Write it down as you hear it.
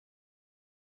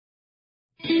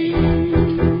Welcome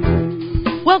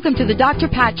to the Dr.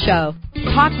 Pat Show.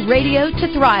 Talk radio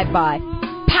to thrive by.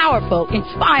 Powerful,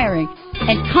 inspiring,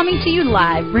 and coming to you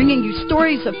live, bringing you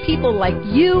stories of people like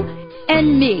you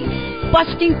and me,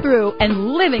 busting through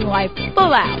and living life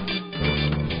full out.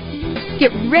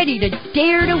 Get ready to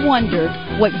dare to wonder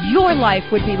what your life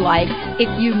would be like if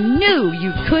you knew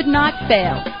you could not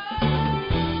fail.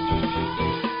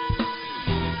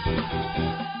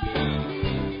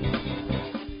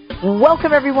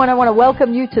 Welcome, everyone. I want to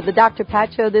welcome you to the Dr.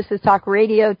 Pat Show. This is Talk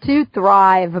Radio to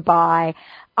Thrive By.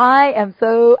 I am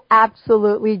so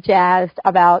absolutely jazzed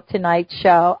about tonight's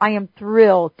show. I am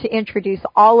thrilled to introduce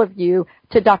all of you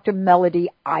to Dr. Melody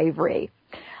Ivory.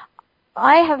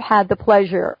 I have had the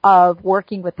pleasure of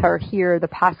working with her here the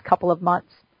past couple of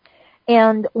months.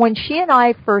 And when she and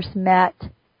I first met,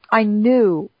 I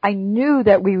knew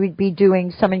that we would be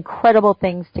doing some incredible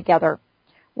things together.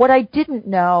 What I didn't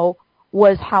know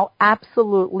was how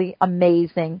absolutely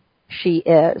amazing she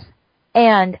is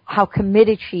and how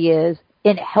committed she is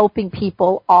in helping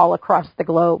people all across the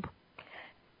globe.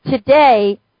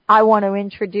 Today, I want to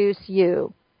introduce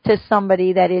you to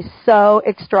somebody that is so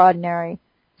extraordinary,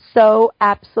 so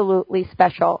absolutely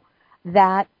special,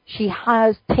 that she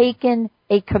has taken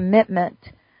a commitment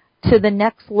to the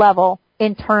next level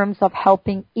in terms of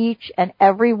helping each and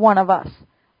every one of us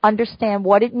understand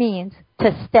what it means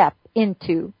to step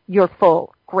into your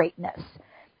full greatness.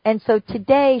 And so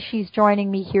today, she's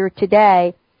joining me here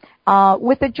today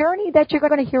with a journey that you're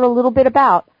going to hear a little bit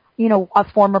about. You know, a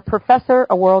former professor,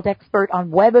 a world expert on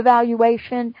web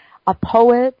evaluation, a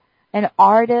poet, an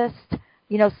artist,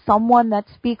 you know, someone that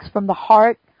speaks from the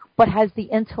heart but has the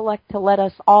intellect to let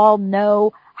us all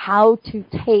know how to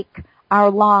take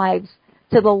our lives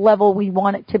to the level we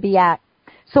want it to be at.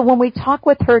 So when we talk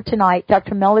with her tonight,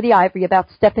 Dr. Melody Ivory,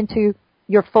 about step into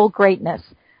your full greatness,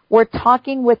 we're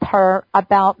talking with her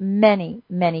about many,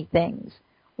 many things.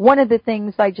 One of the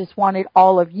things I just wanted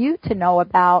all of you to know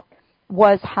about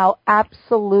was how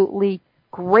absolutely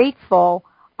grateful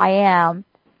I am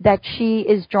that she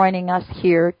is joining us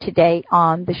here today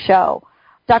on the show.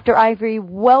 Dr. Ivory,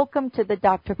 welcome to the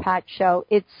Dr. Pat Show.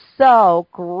 It's so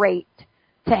great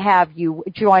to have you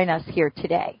join us here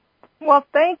today. Well,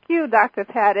 thank you, Dr.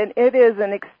 Pat, and it is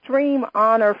an extreme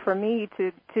honor for me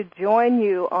to join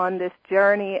you on this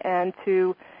journey and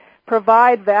to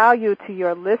provide value to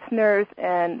your listeners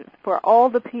and for all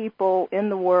the people in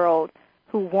the world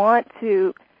who want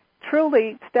to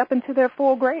truly step into their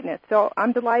full greatness. So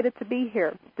I'm delighted to be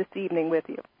here this evening with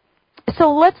you.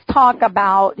 So let's talk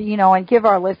about, you know, and give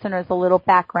our listeners a little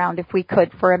background, if we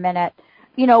could, for a minute.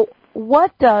 You know,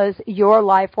 what does your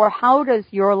life, or how does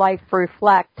your life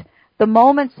reflect the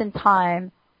moments in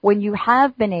time when you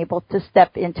have been able to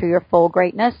step into your full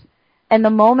greatness and the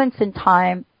moments in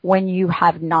time when you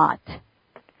have not?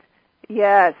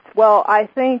 Yes. Well, I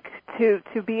think to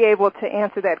be able to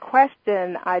answer that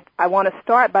question, I want to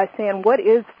start by saying, what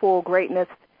is full greatness?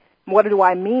 What do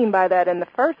I mean by that in the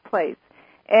first place?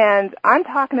 And I'm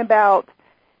talking about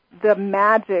the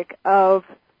magic of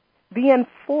being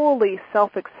fully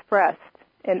self-expressed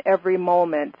in every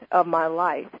moment of my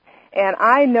life. And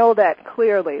I know that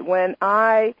clearly when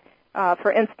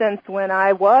for instance, when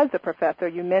I was a professor,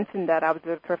 you mentioned that I was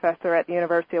a professor at the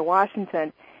University of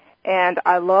Washington, and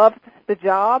I loved the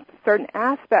job, certain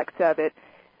aspects of it,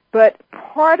 but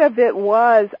part of it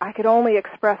was I could only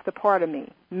express a part of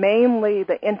me, mainly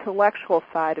the intellectual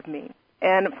side of me.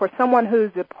 And for someone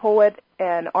who's a poet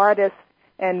and artist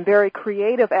and very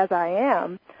creative as I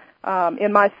am,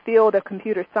 in my field of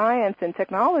computer science and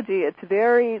technology, it's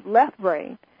very left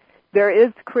brain. There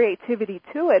is creativity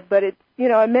to it, but it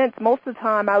meant most of the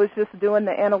time I was just doing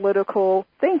the analytical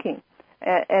thinking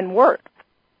and work.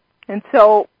 And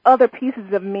so other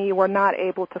pieces of me were not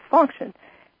able to function.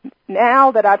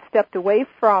 Now that I've stepped away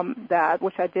from that,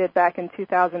 which I did back in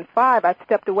 2005, I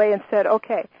stepped away and said,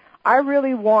 okay, I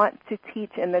really want to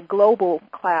teach in the global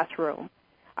classroom.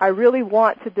 I really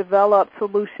want to develop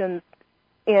solutions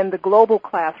in the global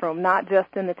classroom, not just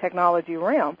in the technology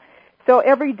realm. So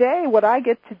every day what I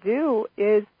get to do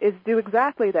is do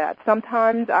exactly that.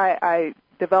 Sometimes I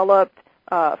developed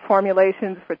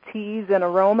formulations for teas and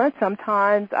aromas.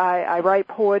 Sometimes I write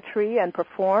poetry and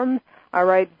perform. I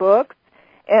write books.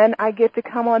 And I get to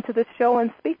come onto the show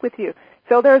and speak with you.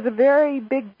 So there's a very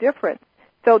big difference.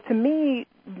 So to me,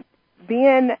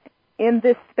 being in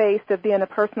this space of being a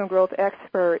personal growth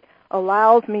expert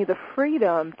allows me the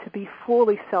freedom to be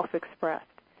fully self-expressed.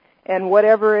 And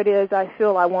whatever it is I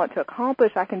feel I want to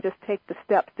accomplish, I can just take the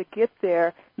steps to get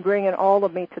there, bringing all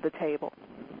of me to the table.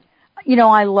 You know,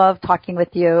 I love talking with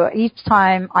you. Each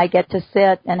time I get to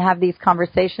sit and have these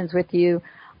conversations with you,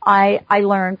 I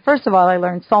learned, first of all, I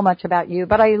learned so much about you,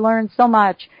 but I learned so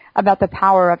much about the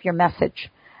power of your message.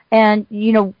 And,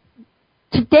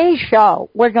 today's show,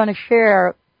 we're going to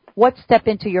share what Step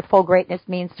Into Your Full Greatness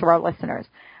means to our listeners.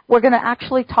 We're going to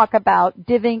actually talk about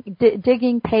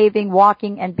digging, paving,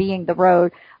 walking, and being the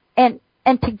road. And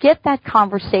to get that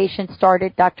conversation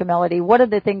started, Dr. Melody, one of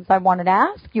the things I wanted to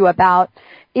ask you about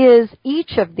is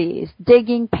each of these,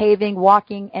 digging, paving,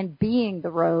 walking, and being the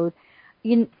road,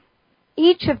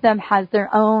 each of them has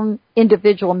their own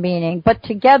individual meaning, but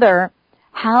together,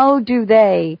 how do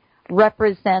they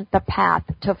represent the path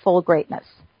to full greatness?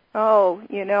 Oh,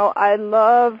 I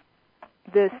love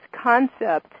this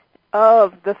concept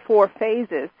of the 4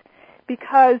 phases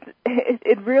because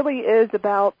it really is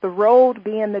about the road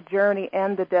being the journey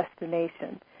and the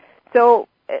destination. So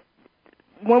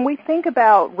when we think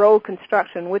about road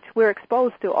construction, which we're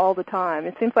exposed to all the time,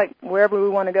 it seems like wherever we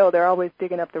want to go, they're always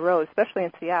digging up the roads, especially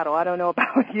in Seattle. I don't know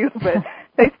about you, but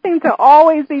they seem to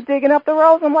always be digging up the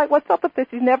roads. I'm like, what's up with this?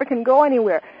 You never can go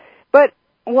anywhere. But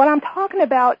what I'm talking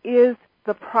about is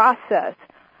the process.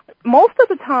 Most of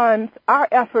the times, our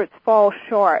efforts fall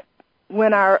short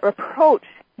when our approach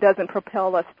doesn't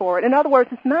propel us forward. In other words,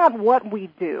 it's not what we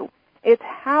do. It's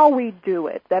how we do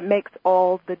it that makes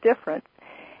all the difference.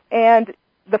 And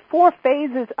the 4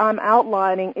 phases I'm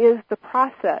outlining is the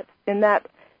process in that,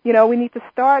 we need to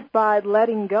start by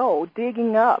letting go,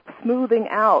 digging up, smoothing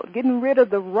out, getting rid of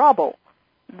the rubble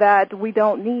that we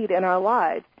don't need in our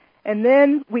lives. And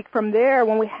then from there,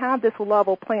 when we have this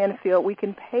level playing field, we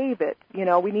can pave it.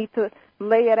 We need to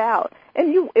lay it out.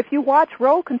 And if you watch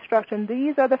road construction,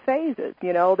 these are the phases.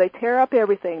 They tear up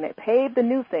everything. They pave the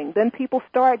new thing. Then people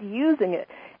start using it.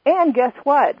 And guess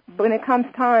what? When it comes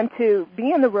time to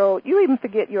be in the road, you even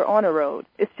forget you're on a road.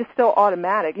 It's just so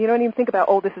automatic. You don't even think about,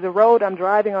 this is a road, I'm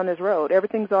driving on this road.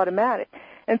 Everything's automatic.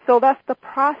 And so that's the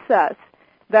process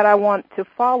that I want to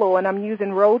follow, and I'm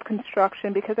using road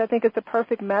construction because I think it's a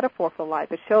perfect metaphor for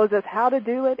life. It shows us how to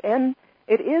do it, and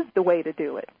it is the way to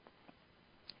do it.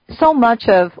 So much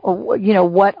of,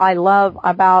 what I love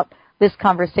about this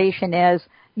conversation is,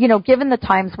 given the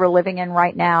times we're living in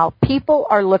right now, people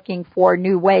are looking for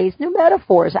new ways, new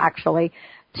metaphors actually,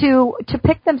 to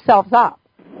pick themselves up,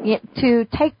 to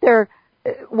take their,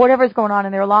 whatever's going on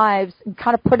in their lives and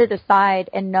kind of put it aside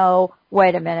and know,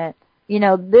 wait a minute,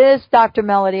 this Dr.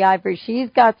 Melody Ivory, she's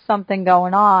got something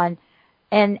going on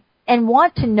and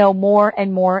want to know more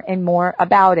and more and more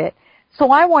about it.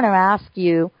 So I want to ask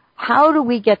you, how do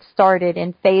we get started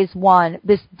in phase 1,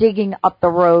 this digging up the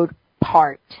road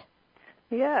part?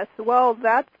 Yes, well,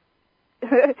 that's,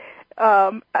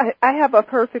 I have a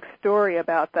perfect story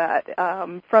about that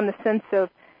from the sense of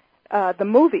the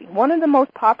movie. One of the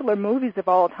most popular movies of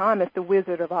all time is The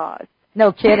Wizard of Oz.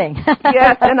 No kidding.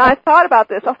 Yes, and I thought about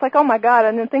this. I was like, oh, my God,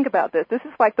 I didn't think about this. This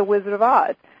is like The Wizard of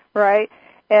Oz, right?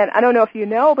 And I don't know if you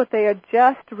know, but they had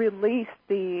just released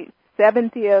the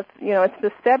 70th, it's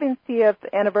the 70th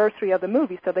anniversary of the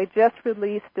movie, so they just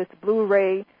released this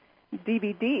Blu-ray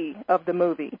DVD of the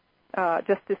movie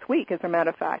just this week, as a matter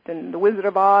of fact. And The Wizard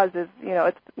of Oz is,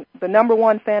 it's the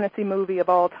 #1 fantasy movie of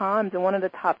all times and one of the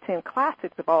top 10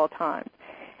 classics of all time.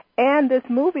 And this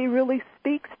movie really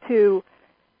speaks to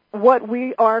what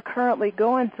we are currently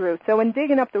going through. So in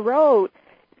digging up the road,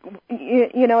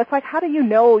 it's like, how do you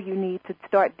know you need to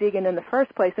start digging in the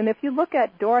first place? And if you look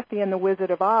at Dorothy and the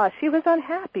Wizard of Oz, she was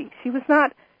unhappy. She was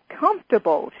not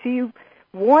comfortable. She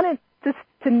wanted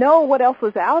to know what else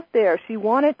was out there. She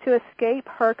wanted to escape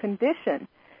her condition.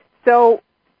 So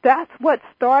that's what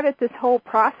started this whole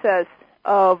process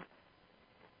of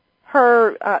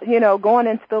her, going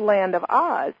into the land of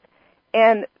Oz.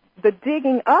 And the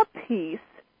digging up piece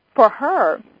for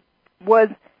her was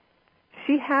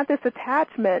she had this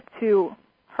attachment to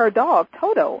her dog,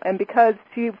 Toto, and because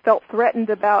she felt threatened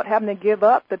about having to give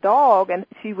up the dog, and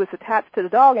she was attached to the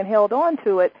dog and held on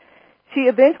to it, she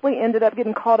eventually ended up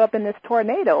getting caught up in this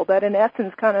tornado that, in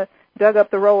essence, kind of dug up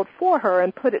the road for her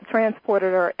and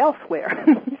transported her elsewhere.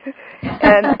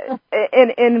 And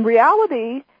in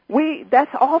reality,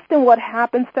 that's often what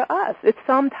happens to us. It's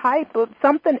some type of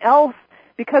something else,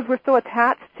 because we're so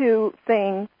attached to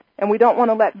things and we don't want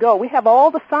to let go. We have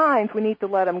all the signs, we need to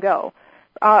let them go.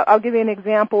 I'll give you an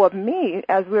example of me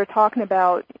as we were talking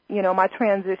about, my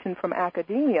transition from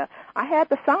academia. I had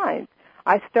the signs.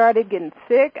 I started getting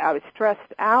sick. I was stressed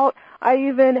out. I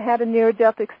even had a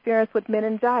near-death experience with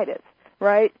meningitis,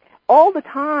 right? All the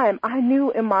time, I knew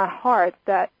in my heart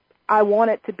that I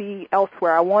wanted to be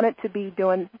elsewhere. I wanted to be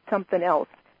doing something else.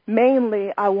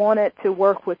 Mainly, I wanted to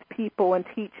work with people and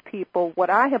teach people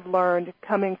what I have learned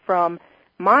coming from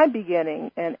my beginning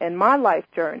and my life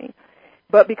journey.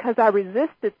 But because I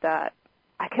resisted that,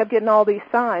 I kept getting all these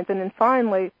signs. And then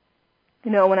finally,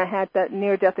 when I had that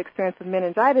near-death experience with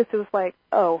meningitis, it was like,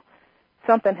 oh,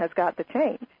 something has got to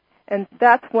change. And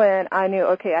that's when I knew,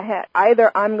 okay,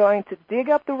 either I'm going to dig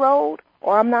up the road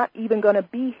or I'm not even going to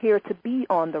be here to be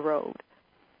on the road.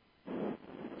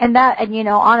 And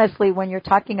honestly, when you're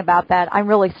talking about that, I'm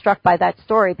really struck by that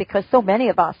story because so many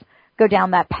of us go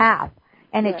down that path.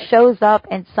 And it shows up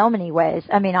in so many ways.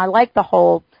 I mean, I like the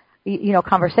whole,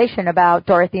 conversation about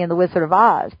Dorothy and the Wizard of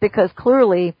Oz because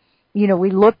clearly,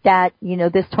 we looked at,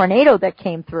 this tornado that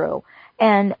came through.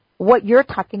 And what you're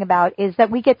talking about is that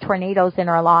we get tornadoes in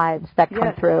our lives that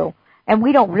come through. And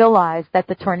we don't realize that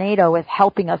the tornado is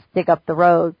helping us dig up the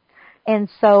road. And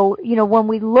so, when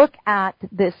we look at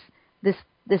this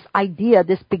idea,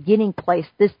 this beginning place,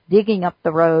 this digging up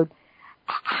the road,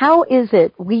 how is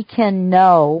it we can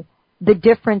know the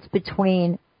difference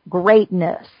between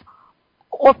greatness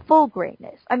or full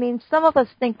greatness? I mean, some of us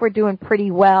think we're doing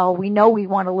pretty well. We know we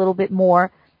want a little bit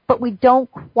more, but we don't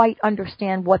quite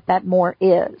understand what that more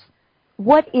is.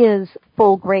 What is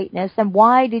full greatness, and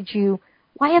why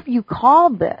have you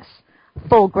called this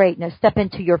full greatness? Step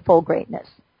into your full greatness.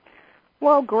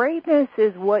 Well, greatness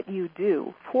is what you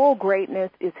do. Full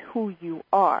greatness is who you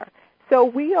are. So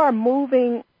we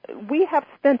have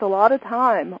spent a lot of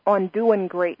time on doing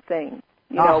great things,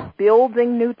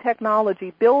 building new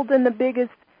technology, building the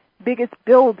biggest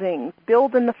buildings,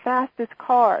 building the fastest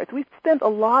cars. We've spent a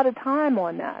lot of time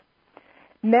on that.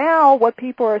 Now what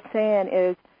people are saying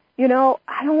is,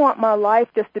 I don't want my life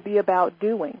just to be about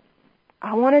doing.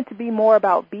 I want it to be more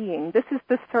about being. This is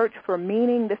the search for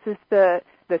meaning. This is the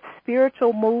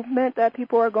spiritual movement that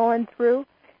people are going through.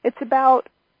 It's about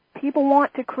people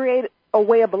want to create a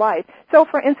way of life. So,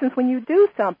 for instance, when you do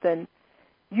something,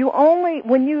 you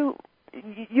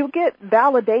get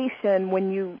validation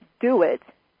when you do it,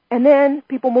 and then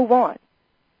people move on.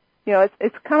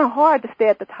 It's kind of hard to stay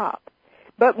at the top.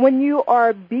 But when you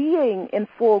are being in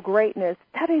full greatness,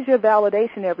 that is your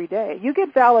validation every day. You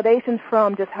get validation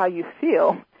from just how you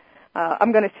feel.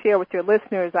 I'm going to share with your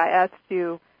listeners, I asked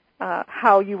you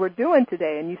how you were doing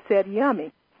today, and you said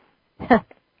yummy.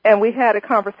 And we had a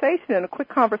quick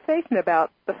conversation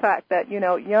about the fact that,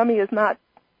 yummy is not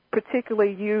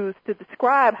particularly used to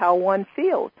describe how one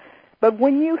feels. But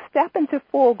when you step into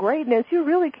full greatness, you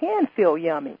really can feel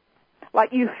yummy.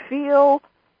 Like you feel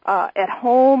at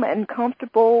home and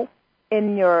comfortable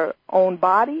in your own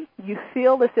body. You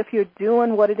feel as if you're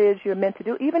doing what it is you're meant to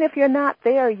do, even if you're not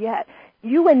there yet.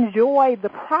 You enjoy the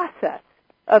process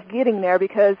of getting there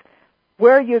because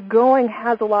where you're going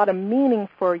has a lot of meaning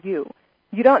for you.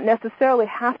 You don't necessarily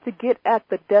have to get at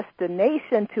the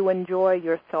destination to enjoy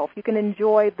yourself. You can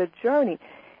enjoy the journey.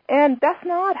 And that's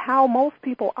not how most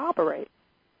people operate.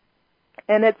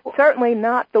 And it's certainly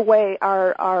not the way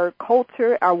our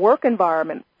culture, our work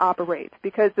environment operates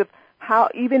because of how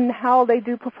they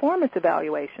do performance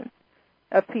evaluations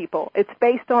of people. It's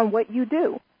based on what you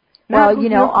do.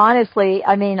 Well, honestly,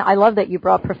 I mean, I love that you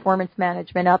brought performance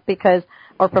management up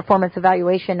or performance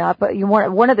evaluation up. But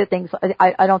one of the things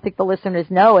I don't think the listeners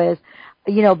know is,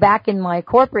 back in my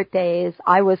corporate days,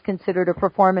 I was considered a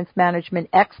performance management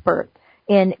expert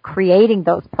in creating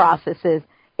those processes.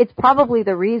 It's probably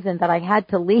the reason that I had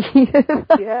to leave.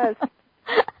 Yes.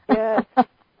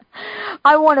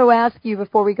 I want to ask you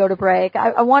before we go to break,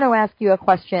 I want to ask you a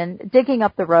question, digging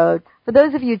up the road. For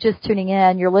those of you just tuning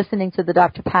in, you're listening to the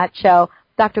Dr. Pat Show.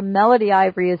 Dr. Melody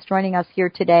Ivory is joining us here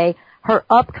today. Her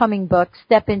upcoming book,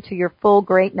 Step Into Your Full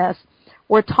Greatness.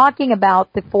 We're talking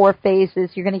about the 4 phases.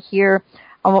 You're going to hear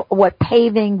what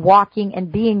paving, walking,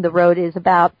 and being the road is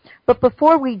about. But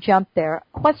before we jump there,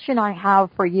 a question I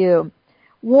have for you.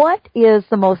 What is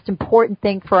the most important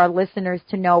thing for our listeners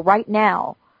to know right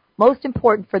now, most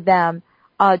important for them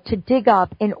to dig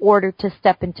up in order to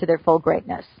step into their full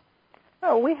greatness?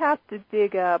 Oh, we have to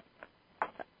dig up.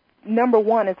 Number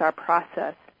one is our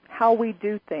process, how we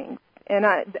do things. And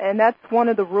that's one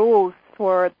of the rules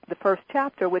for the first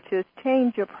chapter, which is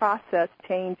change your process,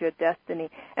 change your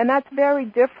destiny. And that's very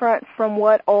different from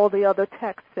what all the other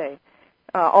texts say.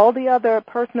 All the other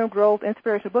personal growth,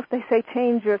 inspirational books, they say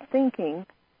change your thinking,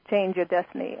 change your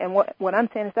destiny. And what I'm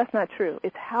saying is that's not true.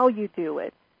 It's how you do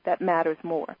it that matters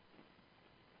more.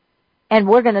 And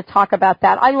we're going to talk about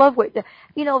that. I love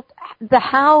the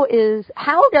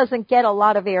how doesn't get a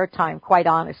lot of airtime, quite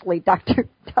honestly, Dr.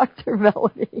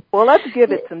 Melody. Well, let's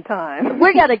give it some time.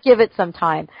 We're going to give it some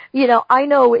time. I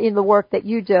know in the work that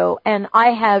you do, and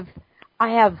I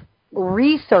have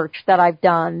research that I've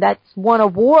done that's won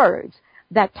awards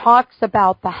that talks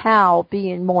about the how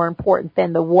being more important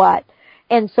than the what.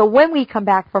 And so when we come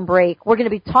back from break, we're going to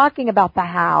be talking about the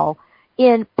how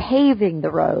in paving the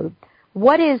road.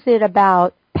 What is it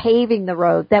about paving the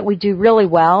road that we do really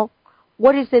well?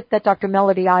 What is it that Dr.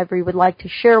 Melody Ivory would like to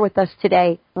share with us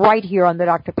today right here on the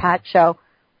Dr. Pat Show?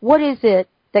 What is it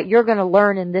that you're going to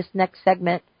learn in this next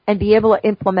segment and be able to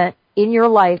implement in your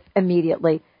life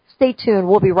immediately? Stay tuned.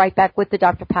 We'll be right back with the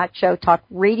Dr. Pat Show, Talk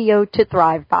Radio to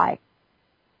Thrive By.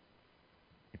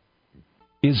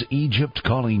 Is Egypt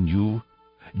calling you?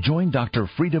 Join Dr.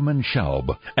 Friedemann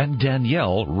Schaub and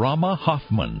Danielle Rama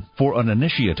Hoffman for an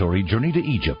initiatory journey to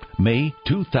Egypt, May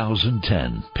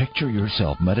 2010. Picture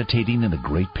yourself meditating in the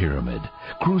Great Pyramid,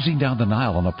 cruising down the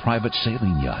Nile on a private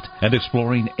sailing yacht, and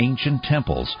exploring ancient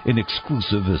temples in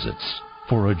exclusive visits.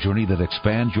 For a journey that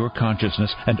expands your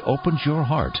consciousness and opens your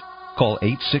heart, call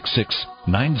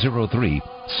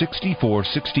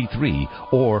 866-903-6463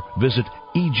 or visit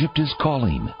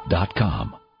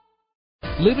EgyptIsCalling.com.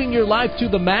 Living your life to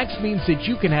the max means that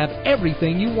you can have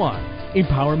everything you want.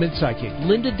 Empowerment Psychic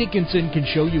Linda Dickinson can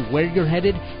show you where you're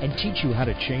headed and teach you how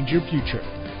to change your future.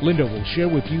 Linda will share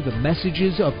with you the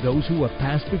messages of those who have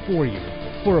passed before you.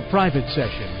 For a private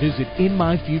session, visit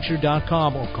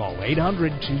InMyFuture.com or call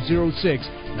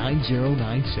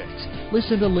 800-206-9096.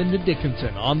 Listen to Linda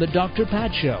Dickinson on The Dr.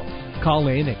 Pat Show. Call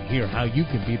in and hear how you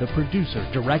can be the producer,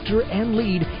 director, and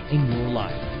lead in your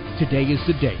life. Today is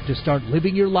the day to start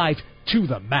living your life to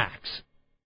the max.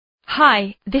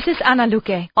 Hi, this is Ana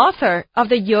Luque, author of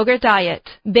The Yogurt Diet.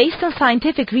 Based on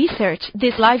scientific research,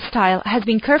 this lifestyle has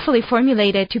been carefully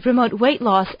formulated to promote weight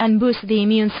loss and boost the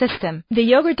immune system. The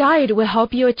Yogurt Diet will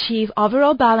help you achieve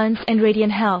overall balance and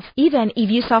radiant health, even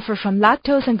if you suffer from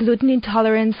lactose and gluten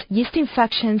intolerance, yeast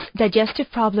infections,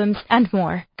 digestive problems, and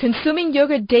more. Consuming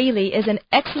yogurt daily is an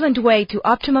excellent way to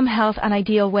optimum health and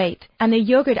ideal weight. And the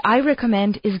yogurt I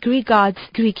recommend is Greek God's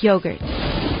Greek yogurt.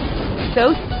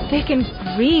 So thick and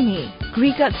creamy.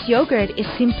 Greek God's yogurt is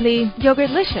simply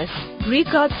yogurtlicious. Greek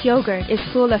God's yogurt is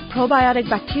full of probiotic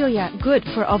bacteria, good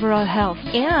for overall health.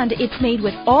 And it's made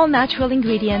with all natural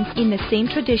ingredients in the same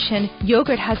tradition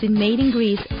yogurt has been made in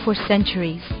Greece for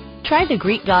centuries. Try the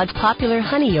Greek God's popular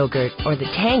honey yogurt or the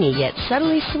tangy yet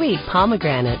subtly sweet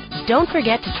pomegranate. Don't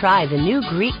forget to try the new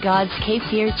Greek God's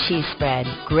kefir cheese spread.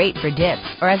 Great for dips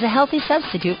or as a healthy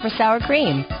substitute for sour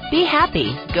cream. Be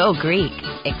happy. Go Greek.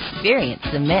 Experience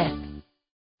the myth.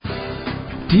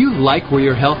 Do you like where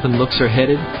your health and looks are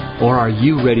headed? Or are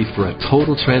you ready for a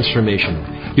total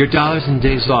transformation? Your dollars and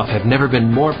days off have never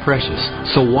been more precious,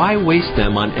 so why waste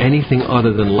them on anything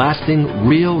other than lasting,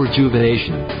 real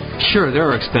rejuvenation? Sure, there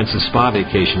are expensive spa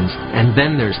vacations, and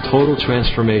then there's total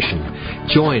transformation.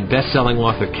 Join best-selling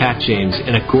author Kat James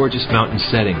in a gorgeous mountain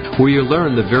setting where you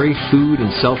learn the very food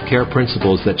and self-care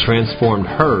principles that transformed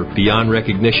her beyond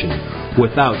recognition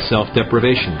without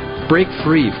self-deprivation. Break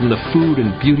free from the food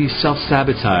and beauty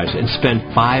self-sabotage and spend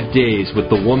 5 days with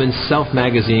the woman Self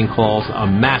magazine calls a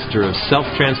master of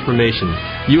self-transformation.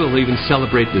 You will even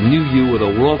celebrate the new you with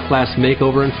a world-class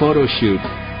makeover and photo shoot.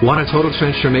 Want a total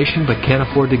transformation but can't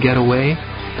afford to get away?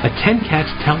 Attend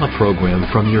Kat's teleprogram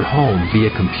from your home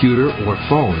via computer or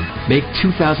phone. Make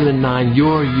 2009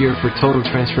 your year for total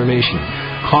transformation.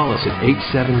 Call us at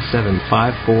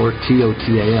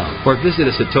 877-54-TOTAL or visit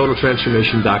us at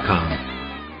TotalTransformation.com.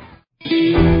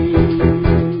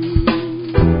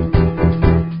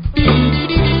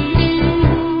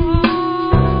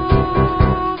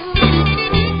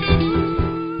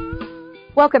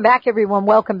 Welcome back, everyone.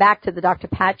 Welcome back to the Dr.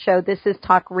 Pat Show. This is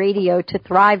Talk Radio to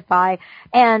Thrive By,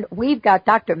 and we've got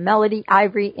Dr. Melody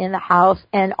Ivory in the house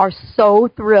and are so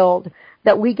thrilled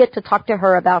that we get to talk to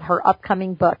her about her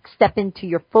upcoming book, Step Into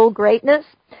Your Full Greatness.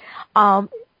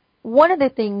 One of the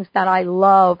things that I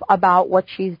love about what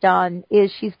she's done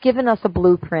is she's given us a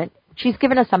blueprint. She's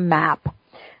given us a map.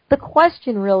 The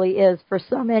question really is, for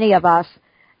so many of us,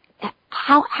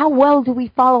 how well do we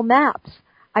follow maps?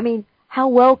 I mean, how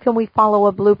well can we follow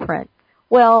a blueprint?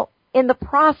 Well, in the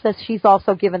process, she's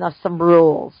also given us some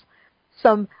rules,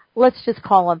 some, let's just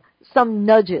call them, some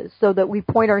nudges so that we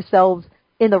point ourselves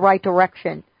in the right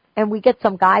direction and we get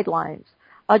some guidelines.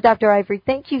 Dr. Ivory,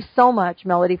 thank you so much,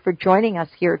 Melody, for joining us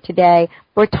here today.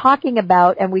 We're talking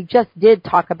about, and we just did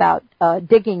talk about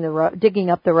digging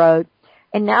up the road,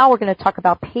 and now we're going to talk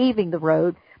about paving the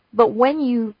road. But when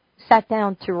you sat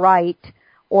down to write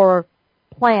or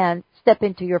plan Step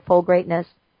Into Your Full Greatness,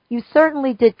 you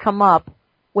certainly did come up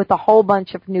with a whole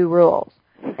bunch of new rules.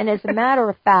 And as a matter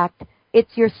of fact,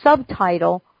 it's your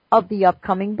subtitle of the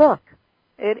upcoming book.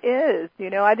 It is. You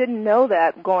know, I didn't know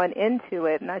that going into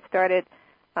it, and I started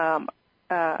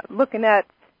looking at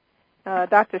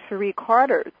Dr. Cherie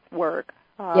Carter's work,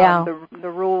 the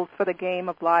rules for the game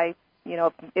of life. You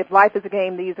know, if life is a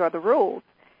game, these are the rules.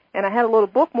 And I had a little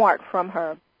bookmark from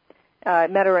her.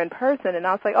 met her in person, and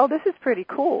I was like, oh, this is pretty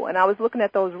cool. And I was looking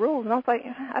at those rules, and I was like,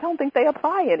 I don't think they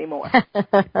apply anymore.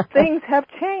 Things have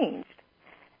changed.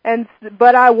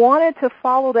 But I wanted to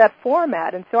follow that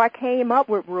format, and so I came up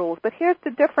with rules. But here's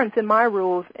the difference in my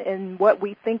rules and what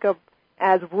we think of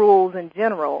as rules in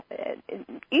general.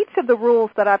 Each of the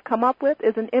rules that I've come up with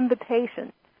is an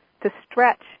invitation to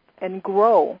stretch and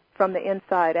grow from the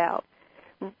inside out.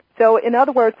 So, in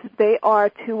other words, they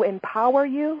are to empower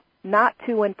you, not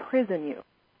to imprison you.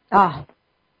 Ah.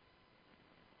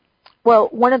 Well,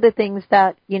 one of the things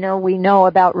that, we know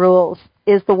about rules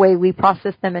is the way we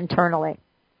process them internally.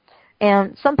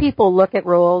 And some people look at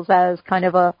rules as kind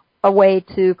of a way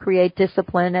to create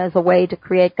discipline, as a way to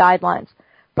create guidelines.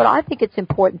 But I think it's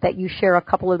important that you share a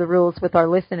couple of the rules with our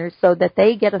listeners so that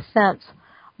they get a sense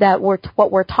that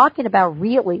what we're talking about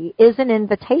really is an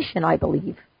invitation, I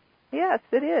believe. Yes,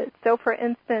 it is. So, for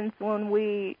instance, when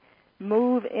we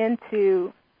move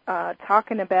into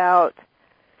talking about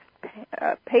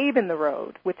paving the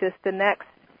road, which is the next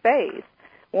phase,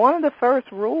 one of the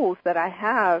first rules that I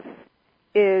have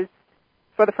is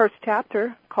for the first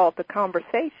chapter called The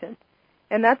Conversation,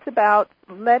 and that's about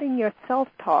letting your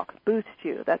self-talk boost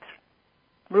you. That's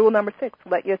rule number 6,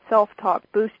 let your self-talk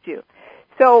boost you.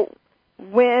 So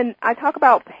when I talk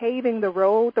about paving the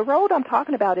road I'm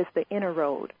talking about is the inner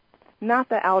road, not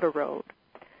the outer road.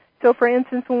 So, for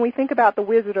instance, when we think about the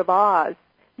Wizard of Oz,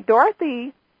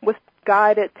 Dorothy was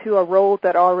guided to a road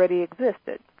that already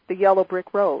existed, the yellow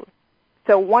brick road.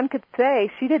 So one could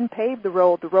say she didn't pave the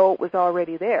road was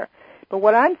already there. But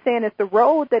what I'm saying is the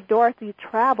road that Dorothy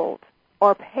traveled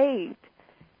or paved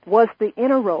was the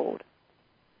inner road.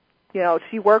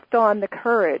 She worked on the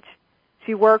courage.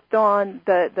 She worked on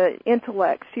the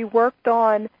intellect. She worked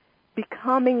on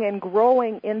becoming and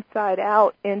growing inside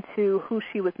out into who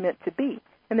she was meant to be.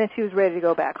 And then she was ready to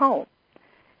go back home.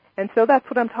 And so that's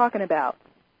what I'm talking about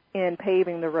in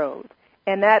paving the road.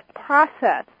 And that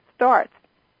process starts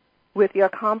with your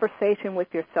conversation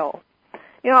with yourself.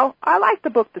 I like the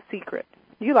book The Secret.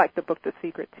 You like the book The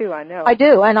Secret, too, I know. I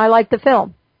do, and I like the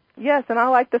film. Yes, and I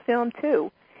like the film,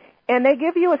 too. And they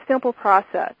give you a simple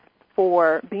process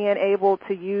for being able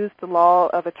to use the law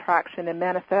of attraction and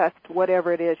manifest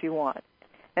whatever it is you want.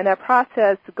 And that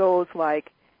process goes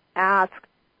like ask,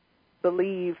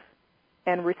 believe,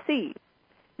 and receive.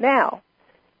 Now,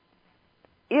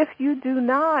 if you do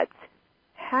not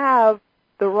have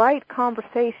the right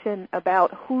conversation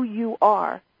about who you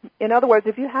are, in other words,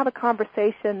 if you have a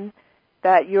conversation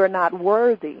that you're not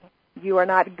worthy, you are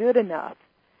not good enough,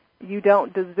 you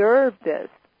don't deserve this,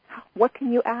 what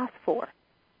can you ask for?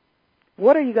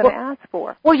 What are you going to ask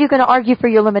for? Well, you're going to argue for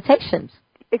your limitations.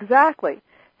 Exactly.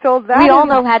 So that we all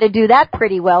know how to do that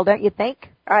pretty well, don't you think?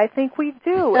 I think we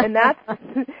do, and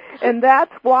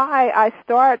that's why I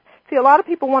start. See, a lot of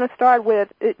people want to start with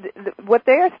what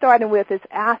they are starting with is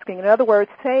asking. In other words,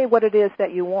 say what it is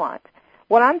that you want.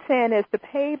 What I'm saying is to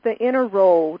pave the inner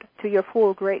road to your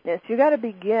full greatness, you got to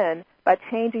begin by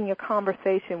changing your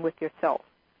conversation with yourself.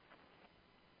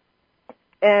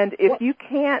 And if you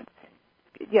can't,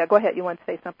 yeah, go ahead. You want to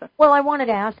say something? Well, I wanted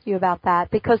to ask you about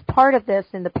that because part of this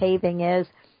in the paving is,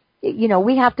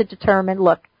 we have to determine,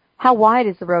 look, how wide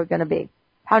is the road going to be?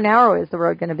 How narrow is the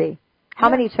road going to be? How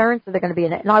many turns are there going to be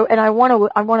in it? And I want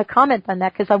to comment on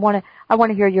that because I want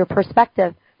to hear your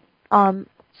perspective.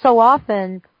 So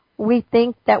often we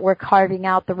think that we're carving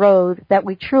out the road that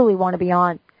we truly want to be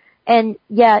on, and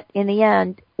yet in the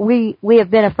end we have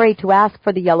been afraid to ask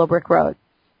for the yellow brick road.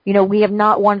 We have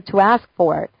not wanted to ask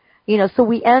for it. So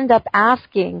we end up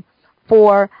asking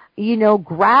for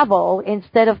gravel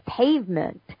instead of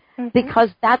pavement because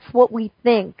that's what we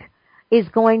think is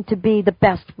going to be the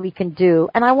best we can do.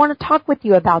 And I want to talk with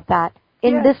you about that.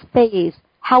 In this phase,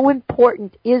 how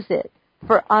important is it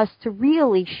for us to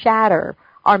really shatter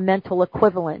our mental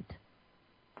equivalent?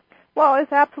 Well,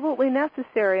 it's absolutely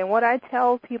necessary. And what I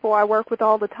tell people I work with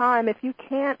all the time, if you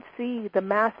can't see the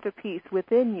masterpiece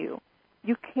within you,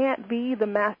 you can't be the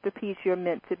masterpiece you're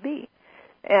meant to be.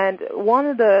 And one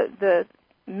of the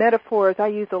metaphors I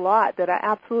use a lot that I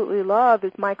absolutely love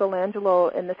is Michelangelo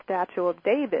in the statue of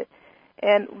David.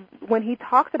 And when he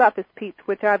talks about this piece,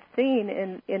 which I've seen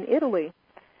in Italy,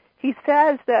 he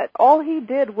says that all he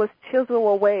did was chisel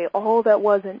away all that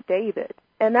wasn't David.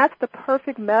 And that's the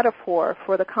perfect metaphor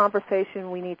for the conversation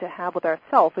we need to have with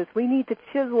ourselves, is we need to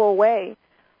chisel away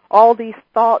all these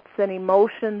thoughts and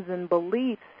emotions and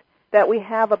beliefs that we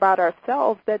have about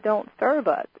ourselves that don't serve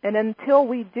us. And until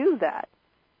we do that,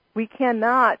 we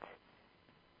cannot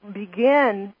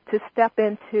begin to step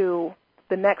into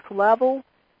the next level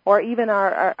or even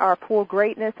our full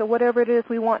greatness or whatever it is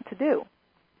we want to do.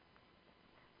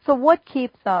 So what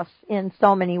keeps us in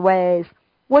so many ways?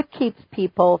 What keeps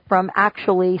people from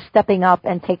actually stepping up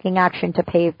and taking action to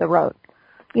pave the road?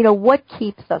 You know, what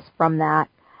keeps us from that?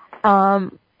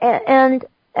 And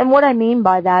what I mean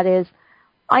by that is,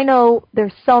 I know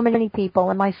there's so many people,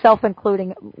 and myself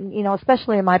including, you know,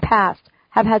 especially in my past,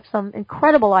 have had some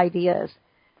incredible ideas,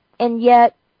 and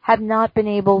yet have not been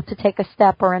able to take a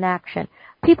step or an action.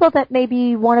 People that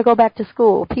maybe want to go back to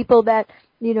school, people that,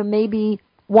 you know, maybe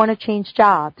want to change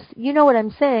jobs. You know what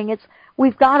I'm saying?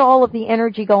 We've got all of the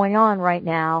energy going on right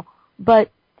now,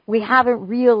 but we haven't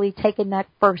really taken that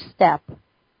first step.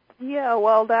 Yeah,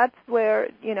 well, that's where,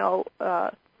 you know,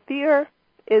 fear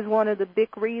is one of the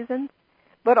big reasons.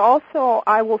 But also,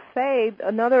 I will say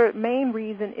another main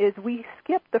reason is we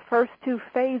skip the first two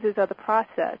phases of the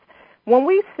process. When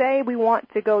we say we want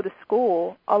to go to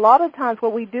school, a lot of times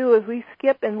what we do is we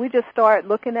skip and we just start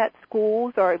looking at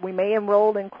schools, or we may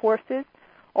enroll in courses,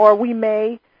 or we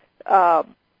may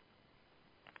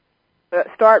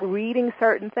start reading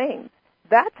certain things.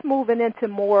 That's moving into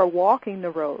more walking the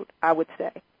road, I would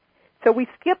say. So we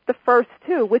skip the first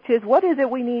two, which is, what is it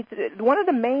we need to do? One of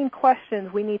the main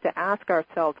questions we need to ask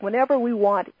ourselves whenever we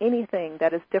want anything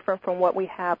that is different from what we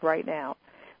have right now,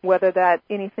 whether that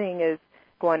anything is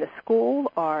going to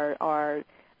school or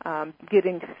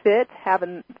getting fit,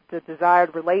 having the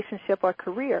desired relationship or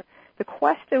career, the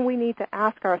question we need to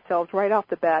ask ourselves right off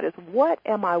the bat is, what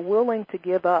am I willing to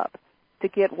give up to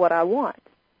get what I want?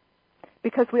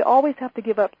 Because we always have to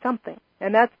give up something,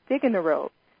 and that's digging the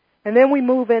road. And then we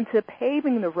move into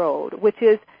paving the road, which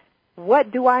is,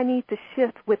 what do I need to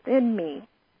shift within me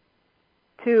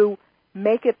to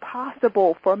make it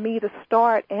possible for me to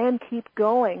start and keep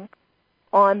going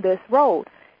on this road?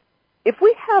 If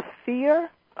we have fear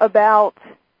about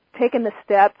taking the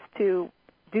steps to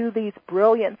do these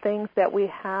brilliant things that we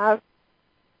have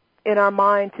in our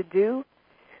mind to do,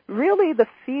 really the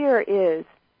fear is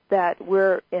that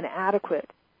we're inadequate,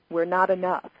 we're not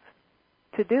enough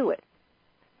to do it.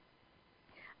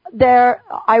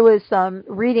 I was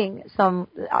reading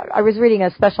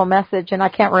a special message, and I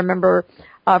can't remember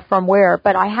from where,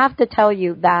 but I have to tell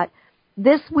you that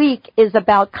this week is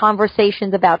about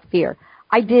conversations about fear.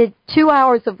 I did 2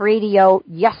 hours of radio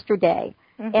yesterday,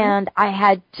 and I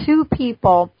had two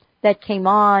people that came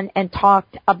on and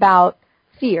talked about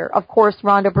fear. Of course,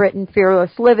 Rhonda Britton,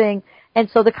 Fearless Living, and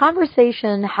so the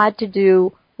conversation had to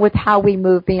do with how we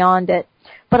move beyond it.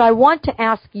 But I want to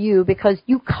ask you, because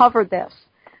you cover this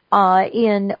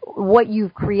in what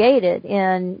you've created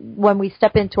in when we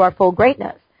step into our full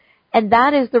greatness, and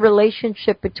that is the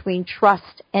relationship between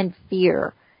trust and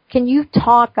fear. Can you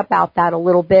talk about that a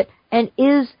little bit, and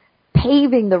is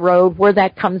paving the road where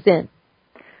that comes in?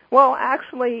 Well,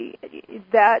 actually,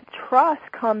 that trust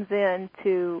comes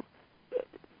into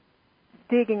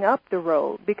digging up the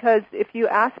road, because if you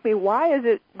ask me, why is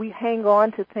it we hang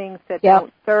on to things that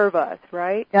don't serve us,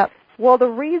 right? Yep. Well, the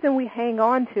reason we hang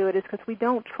on to it is because we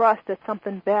don't trust that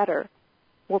something better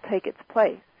will take its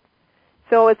place.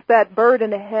 So it's that bird in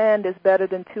the hand is better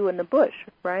than two in the bush,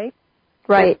 right?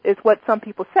 Right. It's what some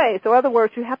people say. So in other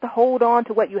words, you have to hold on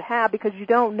to what you have because you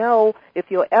don't know if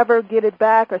you'll ever get it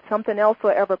back or something else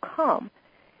will ever come.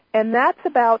 And that's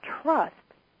about trust.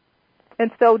 And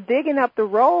so digging up the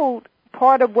road,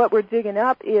 part of what we're digging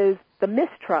up is the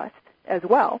mistrust as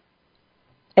well.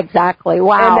 Exactly.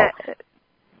 Wow.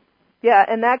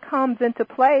 And that comes into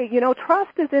play. You know,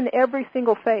 trust is in every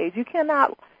single phase. You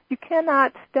cannot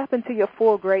step into your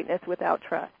full greatness without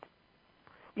trust.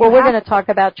 Well, we're going to talk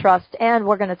about trust, and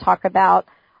we're going to talk about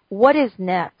what is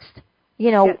next.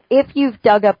 You know, if you've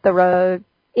dug up the road,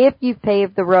 if you've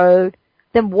paved the road,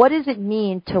 then what does it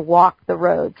mean to walk the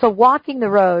road? So walking the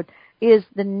road is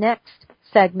the next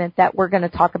segment that we're going to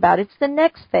talk about. It's the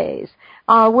next phase.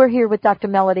 We're here with Dr.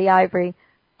 Melody Ivory.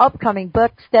 Upcoming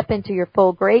book, Step Into Your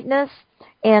Full Greatness.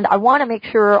 And I want to make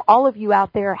sure all of you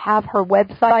out there have her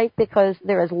website, because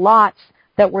there is lots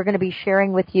that we're going to be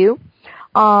sharing with you.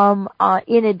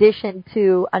 In addition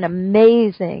to an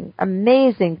amazing,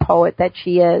 amazing poet that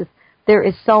she is, there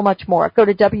is so much more. Go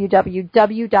to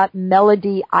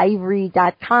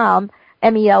www.melodyivory.com,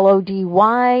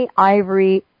 MELODY,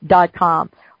 ivory.com.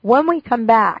 When we come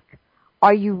back,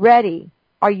 are you ready?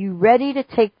 Are you ready to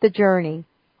take the journey?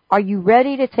 Are you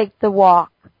ready to take the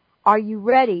walk? Are you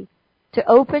ready to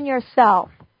open yourself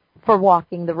for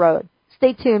walking the road?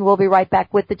 Stay tuned. We'll be right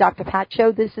back with the Dr. Pat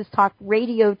Show. This is Talk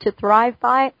Radio to Thrive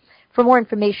By. For more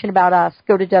information about us,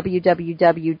 go to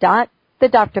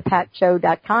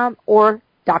www.thedrpatshow.com or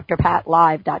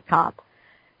drpatlive.com.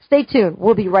 Stay tuned.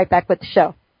 We'll be right back with the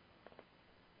show.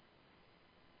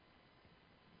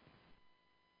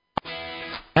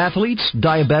 Athletes,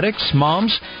 diabetics,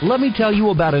 moms, let me tell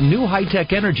you about a new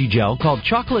high-tech energy gel called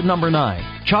Chocolate No. 9.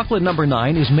 Chocolate No.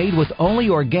 9 is made with only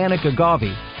organic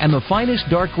agave and the finest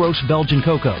dark roast Belgian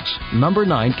cocos. No.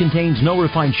 9 contains no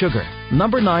refined sugar. No.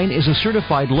 9 is a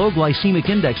certified low glycemic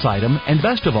index item, and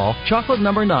best of all, Chocolate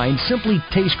No. 9 simply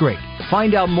tastes great.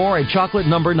 Find out more at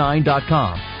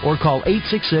chocolatenumber9.com or call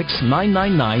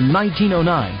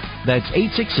 866-999-1909. That's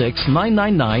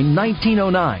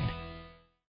 866-999-1909.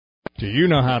 Do you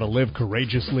know how to live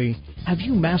courageously? Have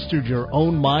you mastered your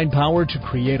own mind power to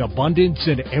create abundance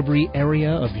in every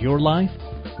area of your life?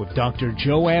 With Dr.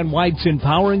 Joanne White's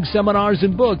empowering seminars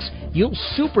and books, you'll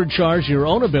supercharge your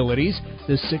own abilities.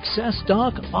 The Success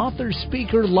Doc, author,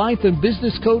 speaker, life, and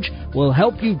business coach will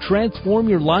help you transform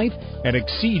your life and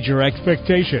exceed your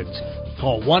expectations.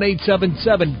 Call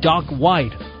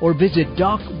 1-877-DOC-WHITE or visit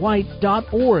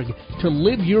docwhite.org to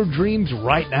live your dreams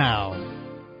right now.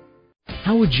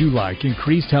 How would you like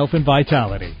increased health and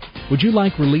vitality? Would you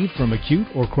like relief from acute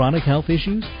or chronic health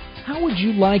issues? How would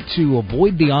you like to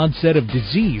avoid the onset of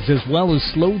disease as well as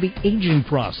slow the aging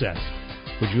process?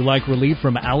 Would you like relief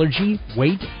from allergy,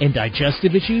 weight, and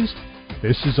digestive issues?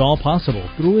 This is all possible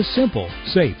through a simple,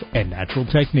 safe, and natural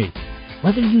technique.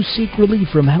 Whether you seek relief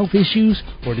from health issues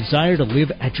or desire to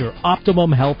live at your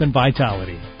optimum health and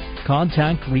vitality,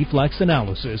 contact reflex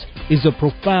analysis is a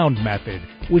profound method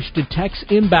which detects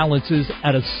imbalances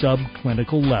at a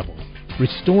subclinical level,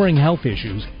 restoring health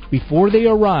issues before they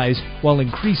arise while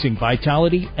increasing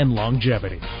vitality and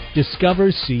longevity.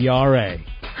 Discover CRA.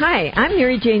 Hi, I'm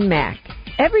Mary Jane Mack.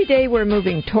 Every day we're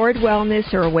moving toward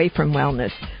wellness or away from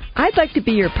wellness. I'd like to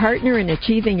be your partner in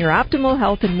achieving your optimal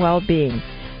health and well-being.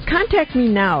 Contact me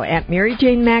now at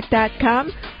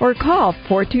maryjanemack.com or call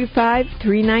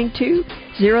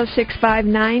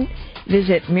 425-392-0659.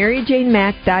 Visit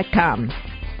maryjanemack.com.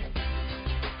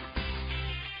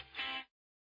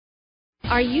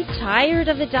 Are you tired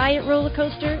of the diet roller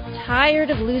coaster? Tired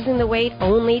of losing the weight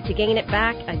only to gain it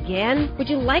back again? Would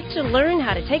you like to learn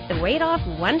how to take the weight off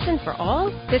once and for all?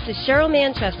 This is Cheryl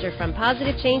Manchester from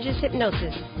Positive Changes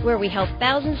Hypnosis, where we help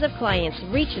thousands of clients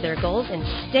reach their goals and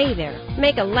stay there.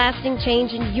 Make a lasting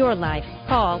change in your life.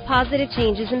 Call Positive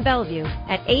Changes in Bellevue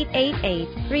at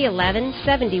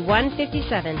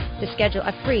 888-311-7157 to schedule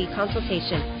a free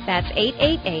consultation. That's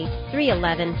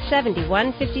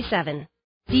 888-311-7157.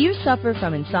 Do you suffer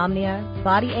from insomnia,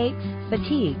 body aches,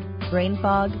 fatigue, brain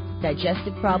fog,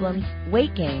 digestive problems,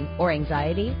 weight gain, or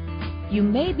anxiety? You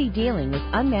may be dealing with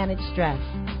unmanaged stress.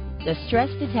 The Stress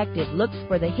Detective looks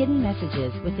for the hidden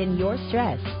messages within your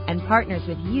stress and partners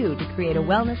with you to create a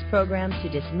wellness program to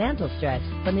dismantle stress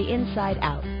from the inside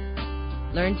out.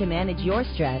 Learn to manage your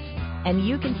stress, and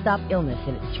you can stop illness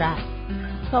in its tracks.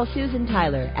 Call Susan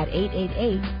Tyler at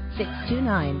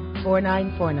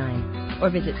 888-629-4949 or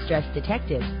visit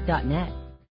stressdetective.net.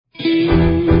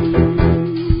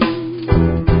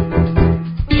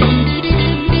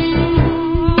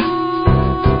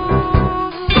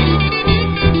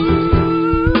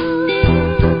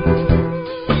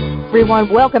 Everyone,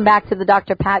 welcome back to the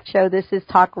Dr. Pat Show. This is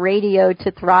Talk Radio to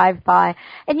Thrive By.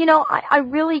 And you know, I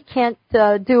really can't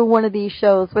do one of these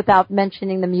shows without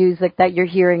mentioning the music that you're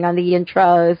hearing on the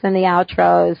intros and the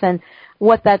outros and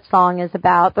what that song is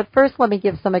about. But first, let me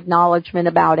give some acknowledgement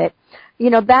about it. You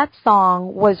know, that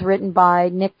song was written by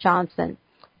Nick Johnson.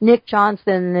 Nick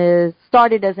Johnson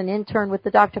started as an intern with the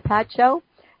Dr. Pat Show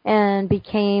and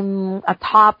became a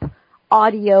top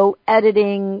audio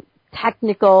editing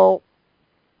technical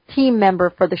team member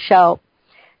for the show.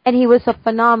 And he was a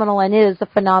phenomenal and is a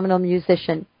phenomenal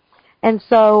musician. And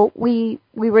so we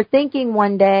were thinking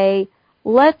one day,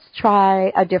 let's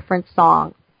try a different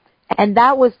song. And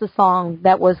that was the song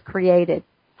that was created.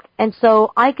 And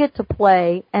so I get to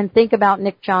play and think about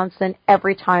Nick Johnson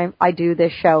every time I do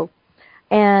this show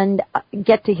and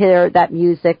get to hear that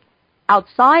music.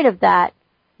 Outside of that,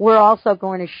 we're also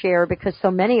going to share, because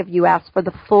so many of you asked for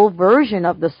the full version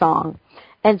of the song.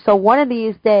 And so one of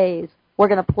these days, we're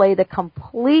going to play the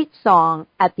complete song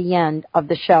at the end of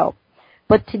the show.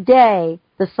 But today,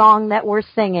 the song that we're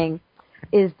singing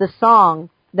is the song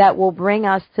that will bring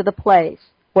us to the place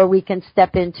where we can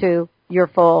step into your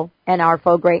full and our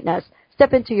full greatness.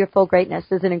 Step into Your Full Greatness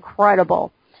is an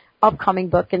incredible upcoming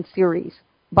book and series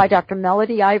by Dr.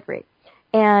 Melody Ivory.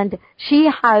 And she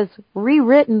has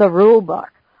rewritten the rule book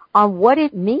on what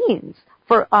it means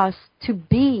for us to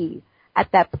be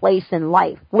at that place in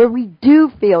life where we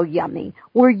do feel yummy,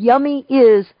 where yummy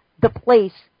is the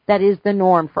place that is the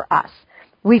norm for us.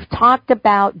 We've talked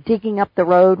about digging up the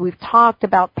road. We've talked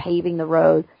about paving the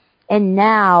road. And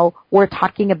now we're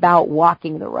talking about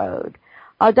walking the road.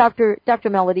 Dr.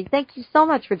 Melody, thank you so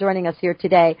much for joining us here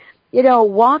today.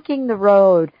 walking the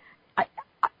road,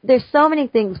 there's so many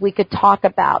things we could talk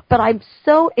about, but I'm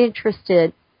so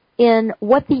interested in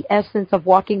what the essence of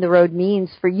walking the road means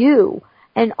for you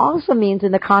and also means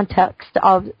in the context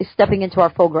of stepping into our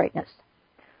full greatness.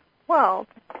 Well,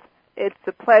 it's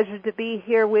a pleasure to be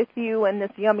here with you in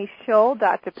this yummy show,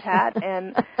 Dr. Pat,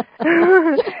 and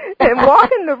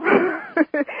walking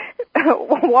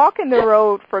the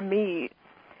road for me.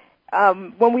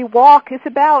 When we walk, it's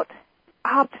about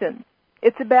options.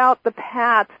 It's about the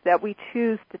paths that we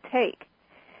choose to take.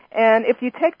 And if you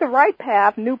take the right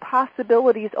path, new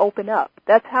possibilities open up.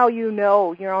 That's how you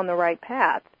know you're on the right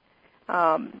path.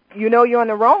 You know you're on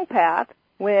the wrong path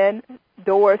when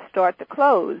doors start to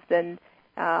close and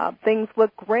things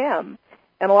look grim.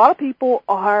 And a lot of people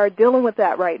are dealing with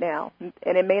that right now.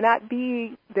 And it may not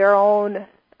be their own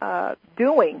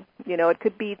doing. It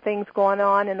could be things going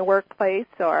on in the workplace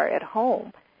or at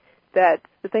home that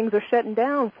the things are shutting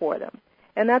down for them.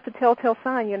 And that's a telltale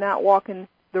sign you're not walking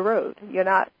the road. You're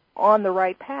not on the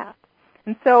right path.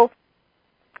 And so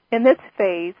in this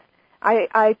phase,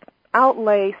 I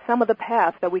outlay some of the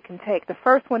paths that we can take. The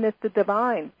first one is the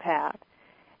divine path.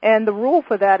 And the rule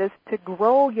for that is to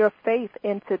grow your faith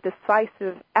into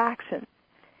decisive action.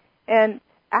 And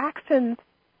actions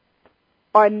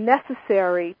are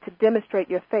necessary to demonstrate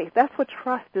your faith. That's what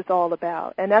trust is all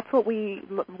about. And that's where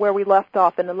we left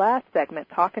off in the last segment,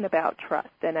 talking about trust.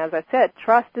 And as I said,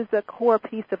 trust is a core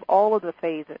piece of all of the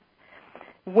phases.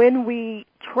 When we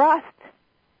trust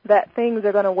that things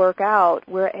are going to work out,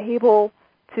 we're able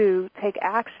to take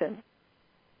action.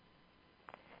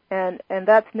 And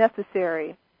that's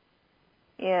necessary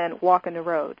in walking the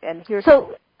road. And here's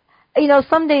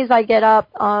some days I get up,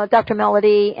 Dr.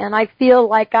 Melody, and I feel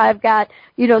like I've got,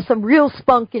 some real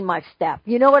spunk in my step.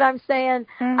 You know what I'm saying?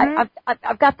 Mm-hmm.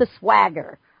 I've got the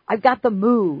swagger. I've got the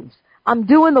moves. I'm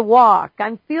doing the walk.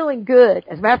 I'm feeling good.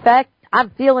 As a matter of fact, I'm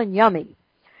feeling yummy.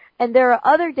 And there are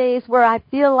other days where I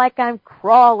feel like I'm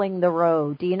crawling the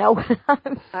road. Do you know what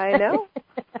I'm saying?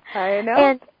 I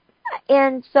know.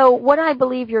 And so what I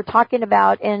believe you're talking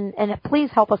about, and please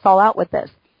help us all out with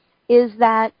this, is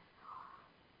that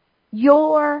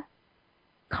your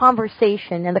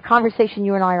conversation and the conversation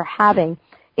you and I are having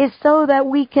is so that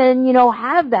we can,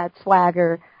 have that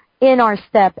swagger in our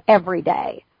step every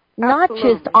day, not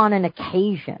just on an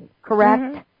occasion, correct?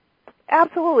 Mm-hmm.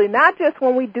 Absolutely. Not just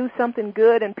when we do something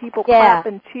good and people clap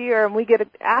and cheer and we get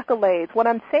accolades. What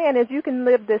I'm saying is you can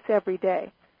live this every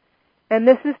day. And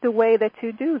this is the way that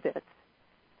you do this,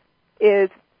 is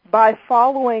by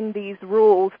following these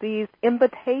rules, these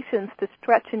invitations to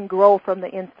stretch and grow from the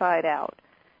inside out,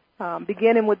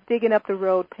 beginning with digging up the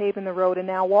road, paving the road, and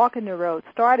now walking the road,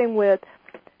 starting with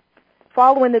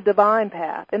following the divine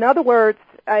path. In other words,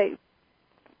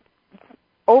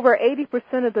 over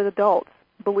 80% of the adults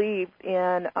believe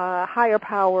in a higher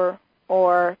power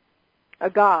or a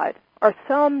God or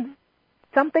something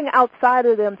outside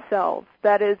of themselves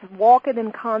that is walking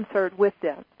in concert with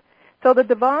them. So the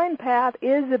divine path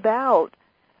is about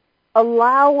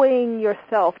allowing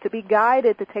yourself to be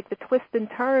guided to take the twists and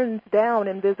turns down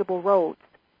invisible roads.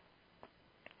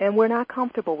 And we're not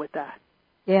comfortable with that.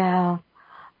 Yeah.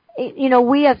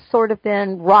 We have sort of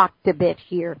been rocked a bit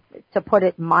here, to put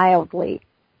it mildly.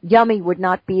 Yummy would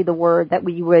not be the word that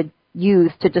we would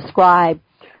use to describe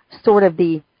sort of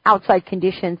the outside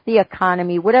conditions, the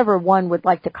economy, whatever one would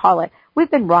like to call it.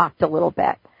 We've been rocked a little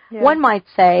bit. Yeah. One might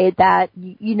say that,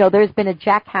 there's been a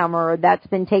jackhammer that's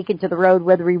been taken to the road,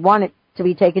 whether we want it to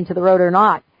be taken to the road or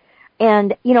not.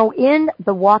 And, in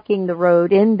the walking the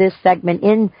road, in this segment,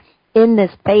 in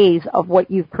this phase of what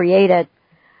you've created,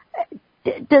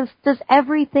 does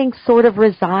everything sort of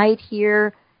reside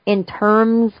here in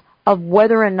terms of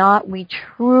whether or not we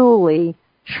truly,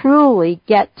 truly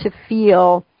get to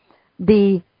feel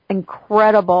the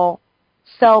incredible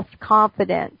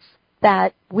self-confidence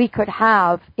that we could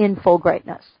have in full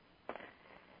greatness?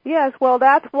 Yes, well,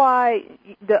 that's why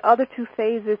the other two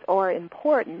phases are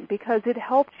important, because it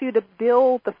helps you to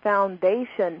build the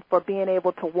foundation for being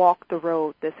able to walk the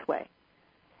road this way.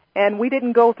 And we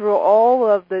didn't go through all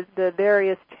of the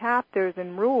various chapters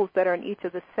and rules that are in each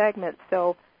of the segments,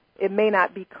 so it may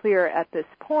not be clear at this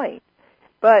point.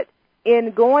 But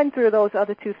in going through those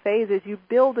other two phases, you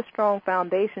build a strong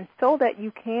foundation so that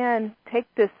you can take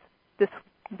this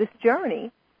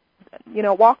journey,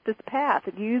 walk this path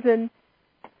using,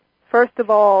 first of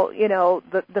all,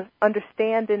 the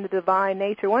understanding the divine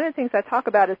nature. One of the things I talk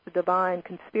about is the divine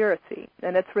conspiracy,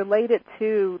 and it's related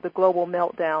to the global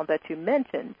meltdown that you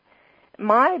mentioned.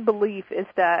 My belief is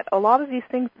that a lot of these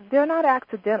things, they're not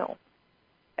accidental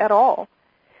at all.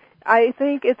 I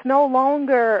think it's no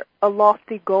longer a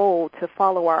lofty goal to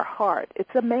follow our heart.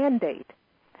 It's a mandate.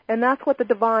 And that's what the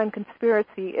divine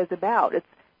conspiracy is about. It's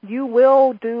you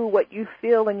will do what you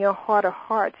feel in your heart of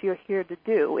hearts you're here to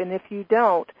do. And if you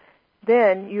don't,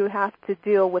 then you have to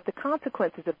deal with the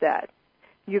consequences of that.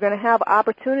 You're going to have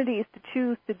opportunities to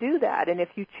choose to do that. And if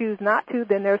you choose not to,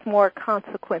 then there's more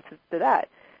consequences to that.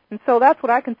 And so that's what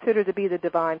I consider to be the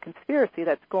divine conspiracy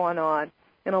that's going on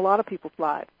in a lot of people's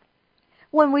lives.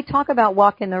 When we talk about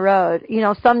walking the road,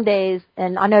 some days,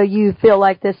 and I know you feel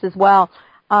like this as well,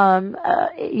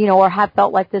 or have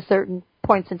felt like this certain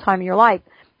points in time in your life,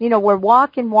 we're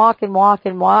walking,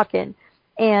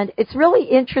 and it's really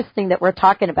interesting that we're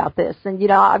talking about this. And,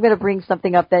 I'm going to bring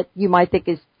something up that you might think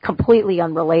is completely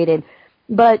unrelated.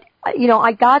 But,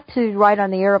 I got to ride on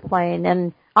the airplane,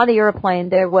 and on the airplane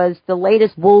there was the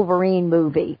latest Wolverine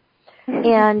movie.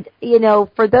 And,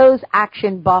 for those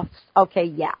action buffs, okay,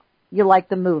 yeah, you like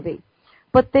the movie.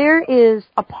 But there is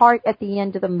a part at the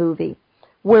end of the movie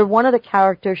where one of the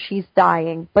characters, she's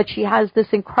dying, but she has this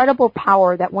incredible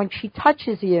power that when she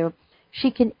touches you,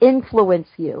 she can influence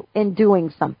you in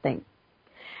doing something.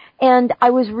 And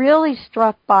I was really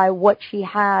struck by what she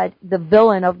had the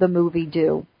villain of the movie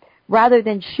do. Rather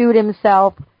than shoot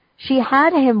himself, she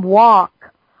had him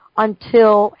walk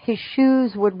until his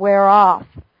shoes would wear off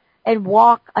and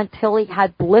walk until he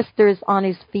had blisters on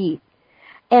his feet.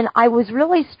 And I was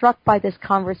really struck by this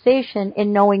conversation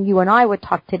in knowing you and I would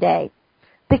talk today,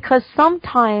 because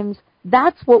sometimes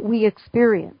that's what we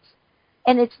experience.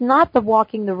 And it's not the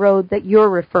walking the road that you're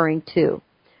referring to,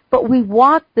 but we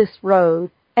walk this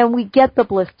road and we get the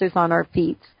blisters on our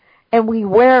feet and we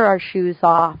wear our shoes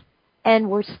off and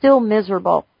we're still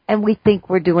miserable and we think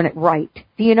we're doing it right.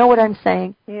 Do you know what I'm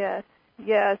saying? Yes,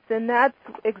 and that's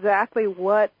exactly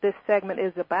what this segment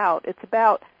is about. It's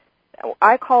about,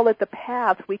 I call it the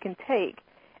paths we can take.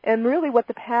 And really what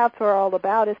the paths are all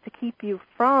about is to keep you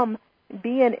from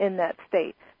being in that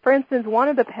state. For instance, one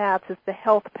of the paths is the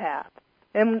health path.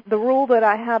 And the rule that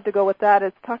I have to go with that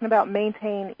is talking about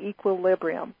maintain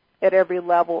equilibrium at every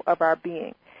level of our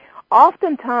being.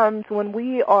 Oftentimes when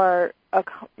we are,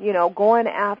 going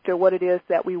after what it is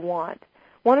that we want,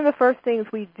 one of the first things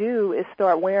we do is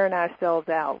start wearing ourselves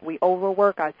out. We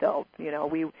overwork ourselves.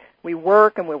 We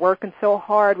work and we're working so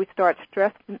hard, we start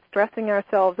stressing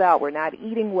ourselves out. We're not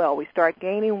eating well. We start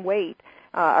gaining weight.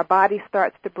 Our body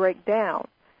starts to break down.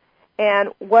 And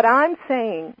what I'm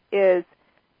saying is,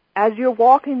 as you're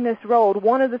walking this road,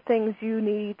 one of the things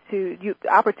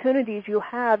opportunities you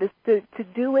have is to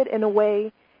do it in a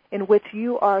way in which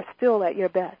you are still at your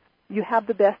best. You have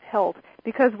the best health.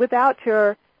 Because without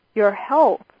your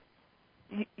health,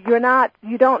 you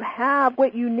don't have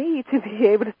what you need to be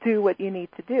able to do what you need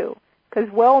to do. Because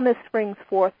wellness brings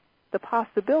forth the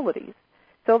possibilities.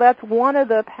 So that's one of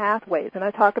the pathways. And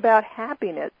I talk about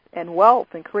happiness and wealth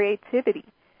and creativity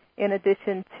in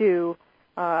addition to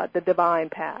the divine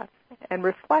path and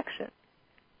reflection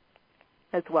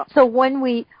as well. So when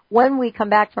we come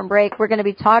back from break, we're going to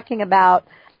be talking about,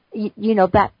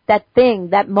 that thing,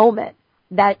 that moment,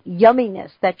 that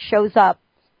yumminess that shows up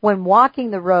when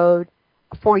walking the road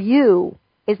for you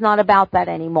is not about that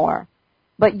anymore.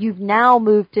 But you've now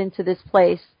moved into this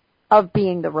place of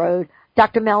being the road.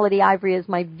 Dr. Melody Ivory is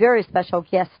my very special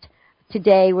guest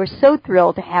today. We're so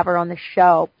thrilled to have her on the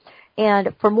show.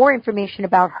 And for more information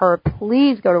about her,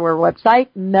 please go to her website,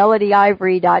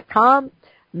 melodyivory.com,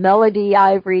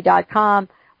 melodyivory.com.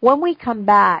 When we come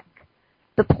back,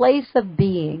 the place of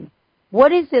being,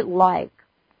 what is it like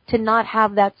to not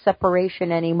have that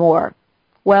separation anymore?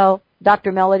 Well,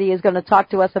 Dr. Melody is going to talk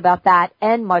to us about that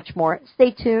and much more.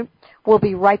 Stay tuned. We'll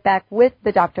be right back with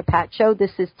the Dr. Pat Show.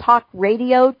 This is Talk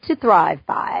Radio to Thrive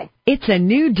By. It's a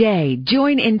new day.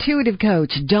 Join intuitive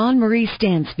coach Dawn Marie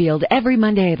Stansfield every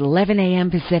Monday at 11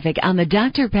 a.m. Pacific on the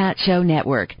Dr. Pat Show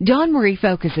Network. Dawn Marie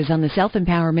focuses on the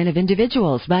self-empowerment of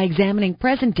individuals by examining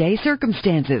present-day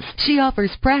circumstances. She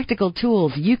offers practical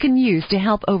tools you can use to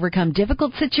help overcome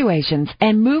difficult situations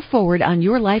and move forward on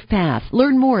your life path.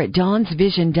 Learn more at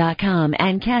dawnsvision.com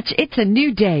and catch It's a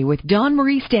New Day with Dawn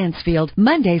Marie Stansfield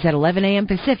Mondays at 11 a.m.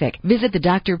 Pacific. Visit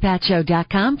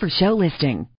thedrpatshow.com for show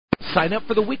listing. Sign up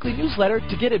for the weekly newsletter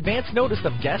to get advance notice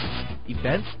of guests,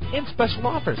 events, and special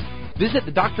offers. Visit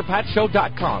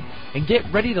thedrpatshow.com and get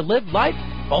ready to live life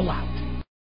full out.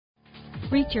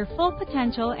 Reach your full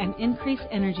potential and increase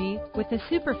energy with the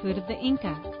superfood of the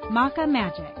Inca, Maca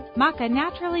Magic. Maca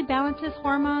naturally balances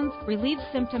hormones, relieves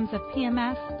symptoms of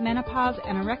PMS, menopause,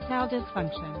 and erectile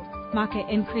dysfunction. Maca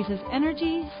increases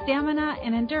energy, stamina,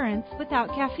 and endurance without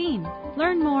caffeine.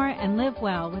 Learn more and live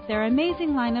well with their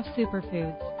amazing line of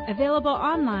superfoods. Available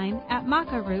online at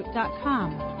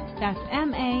macaroot.com. That's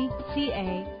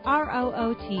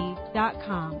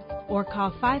MACAROOT.com. Or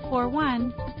call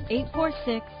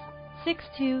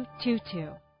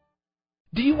 541-846-6222.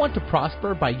 Do you want to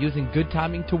prosper by using good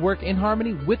timing to work in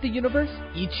harmony with the universe?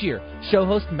 Each year, show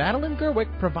host Madeline Gerwick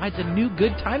provides a new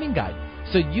good timing guide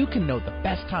so you can know the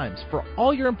best times for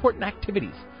all your important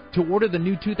activities. To order the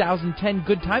new 2010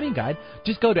 Good Timing Guide,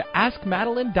 just go to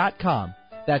AskMadeline.com.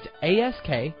 That's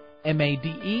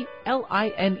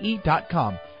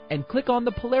AskMadeline.com and click on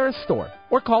the Polaris store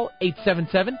or call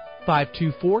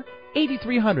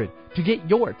 877-524-8300 to get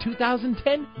your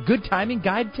 2010 Good Timing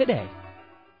Guide today.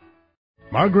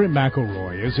 Margaret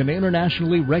McElroy is an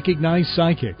internationally recognized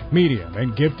psychic, medium,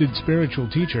 and gifted spiritual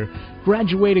teacher,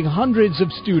 graduating hundreds of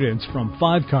students from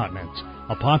 5 continents.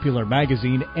 A popular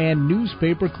magazine and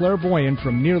newspaper clairvoyant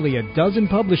from nearly a dozen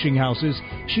publishing houses,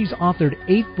 she's authored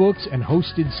 8 books and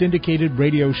hosted syndicated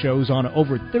radio shows on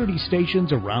over 30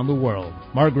 stations around the world.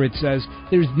 Margaret says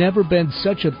there's never been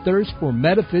such a thirst for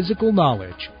metaphysical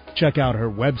knowledge. Check out her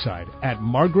website at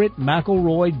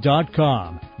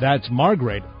margaretmcelroy.com. That's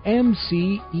Margaret,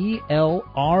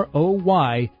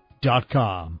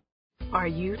 MCELROY.com. Are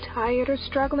you tired or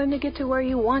struggling to get to where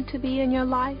you want to be in your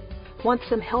life? Want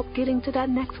some help getting to that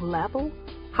next level?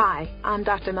 Hi, I'm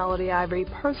Dr. Melody Ivory,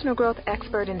 personal growth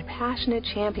expert and passionate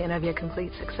champion of your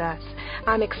complete success.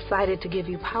 I'm excited to give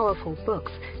you powerful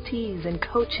books, teas, and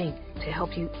coaching to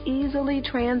help you easily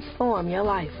transform your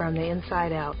life from the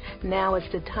inside out. Now is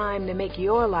the time to make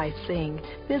your life sing.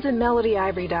 Visit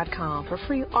melodyivory.com for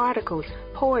free articles,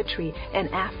 poetry, and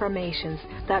affirmations.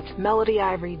 That's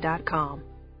melodyivory.com.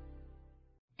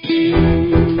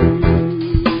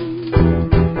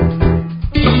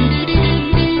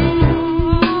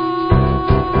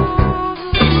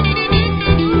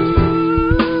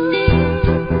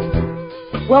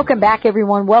 Welcome back,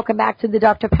 everyone. Welcome back to the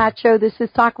Dr. Pat Show. This is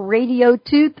Talk Radio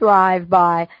to Thrive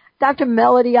by Dr.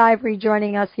 Melody Ivory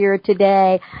joining us here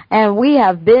today. And we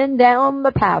have been down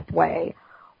the pathway.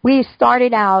 We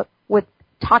started out with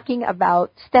talking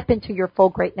about step into your full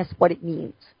greatness, what it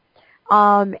means.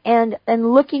 And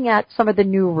looking at some of the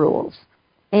new rules.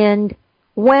 And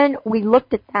when we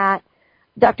looked at that,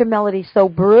 Dr. Melody so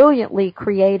brilliantly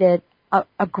created a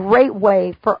great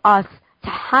way for us to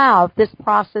have this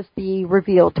process be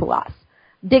revealed to us.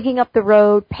 Digging up the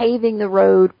road, paving the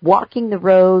road, walking the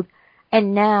road,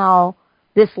 and now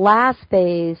this last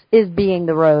phase is being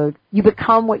the road. You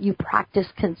become what you practice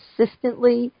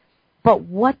consistently, but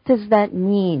what does that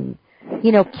mean?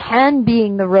 You know, can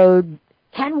being the road,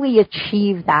 can we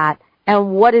achieve that,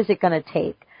 and what is it going to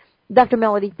take? Dr.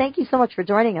 Melody, thank you so much for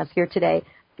joining us here today.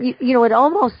 You know, it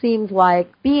almost seems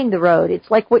like being the road,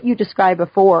 it's like what you described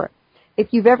before. If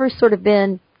you've ever sort of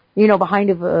been, you know, behind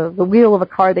the wheel of a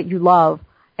car that you love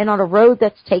and on a road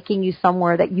that's taking you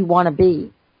somewhere that you want to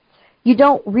be, you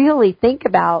don't really think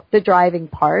about the driving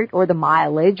part or the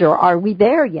mileage or are we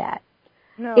there yet?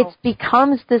 No. It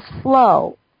becomes this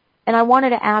flow. And I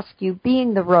wanted to ask you,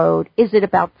 being the road, is it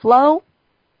about flow?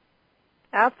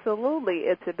 Absolutely,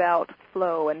 it's about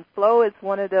flow. And flow is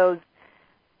one of those,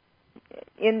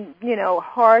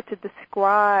 hard to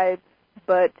describe,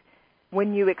 but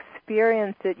when you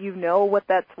experience it, you know what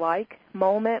that's like,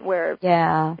 moment where,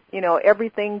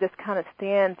 everything just kind of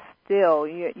stands still.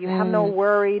 You have no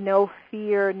worry, no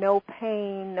fear, no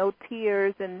pain, no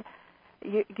tears, and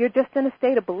you're just in a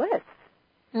state of bliss.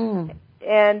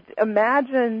 And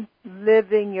imagine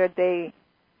living your day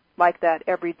like that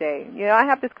every day. You know, I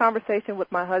have this conversation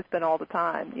with my husband all the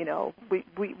time. You know, we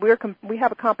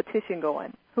have a competition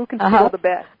going. Who can feel the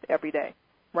best every day,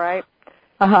 right?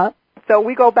 So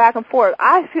we go back and forth.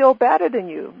 I feel better than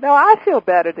you. No, I feel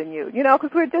better than you. You know,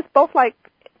 because we're just both like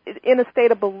in a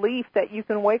state of belief that you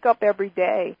can wake up every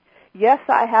day. Yes,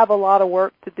 I have a lot of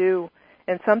work to do,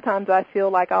 and sometimes I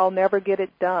feel like I'll never get it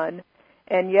done.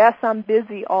 And yes, I'm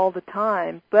busy all the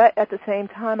time, but at the same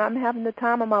time, I'm having the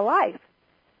time of my life.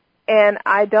 And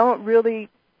I don't really,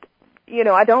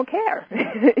 I don't care,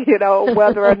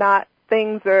 whether or not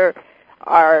things are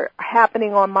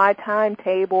happening on my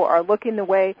timetable or looking the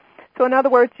way. So in other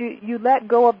words, you let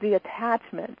go of the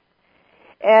attachment.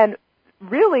 And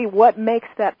really what makes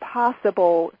that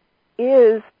possible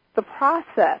is the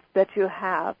process that you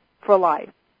have for life.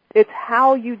 It's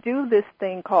how you do this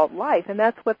thing called life, and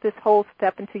that's what this whole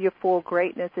step into your full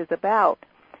greatness is about.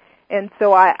 And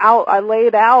so I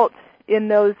laid out in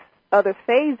those other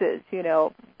phases,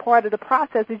 part of the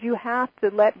process is you have to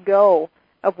let go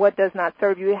of what does not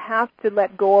serve you. You have to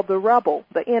let go of the rubble,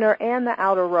 the inner and the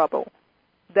outer rubble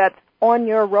that's on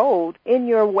your road, in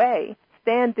your way,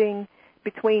 standing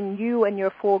between you and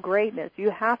your full greatness. You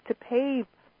have to pave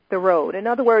the road. In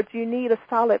other words, you need a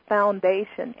solid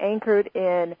foundation anchored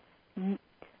in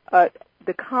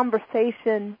the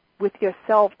conversation with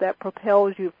yourself that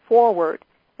propels you forward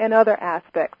and other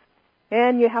aspects.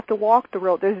 And you have to walk the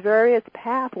road. There's various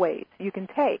pathways you can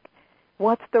take.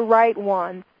 What's the right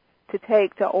ones to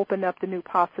take to open up the new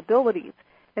possibilities?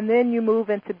 And then you move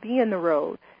into being the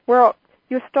road. Well,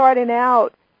 you're starting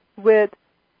out with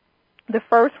the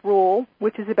first rule,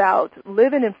 which is about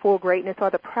living in full greatness or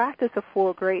the practice of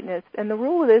full greatness. And the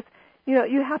rule is,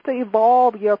 you have to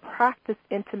evolve your practice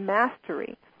into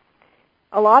mastery.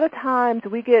 A lot of times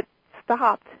we get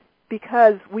stopped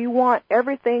because we want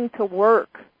everything to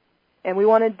work and we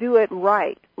want to do it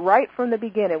right from the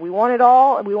beginning. We want it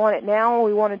all and we want it now and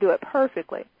we want to do it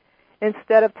perfectly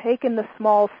instead of taking the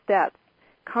small steps.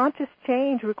 Conscious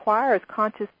change requires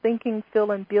conscious thinking,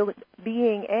 feeling,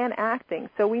 being, and acting.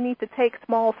 So we need to take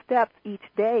small steps each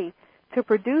day to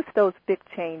produce those big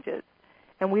changes,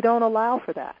 and we don't allow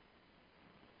for that.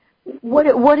 What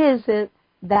is it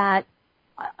that,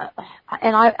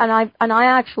 and I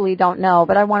actually don't know,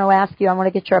 but I want to ask you. I want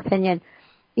to get your opinion.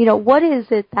 What is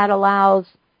it that allows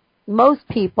most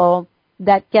people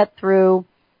that get through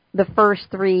the first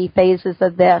 3 phases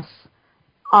of this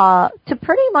to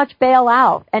pretty much bail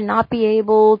out and not be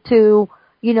able to,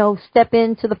 step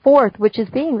into the 4th, which is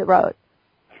being the road?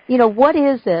 What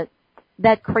is it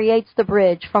that creates the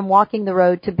bridge from walking the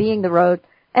road to being the road?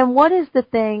 And what is the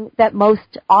thing that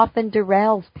most often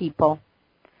derails people?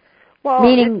 Well,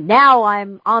 meaning now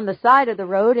I'm on the side of the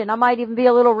road and I might even be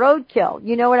a little roadkill.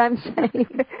 You know what I'm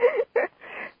saying?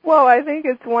 Well, I think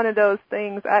it's one of those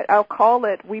things. I'll call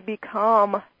it, we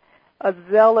become a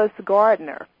zealous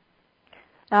gardener.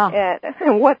 Oh.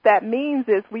 And what that means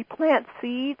is we plant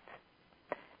seeds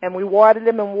and we water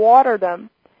them.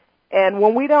 And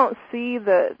when we don't see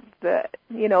the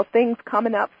things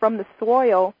coming up from the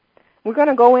soil, we're going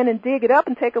to go in and dig it up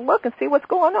and take a look and see what's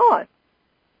going on.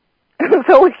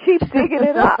 So we keep digging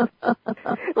it up.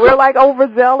 We're like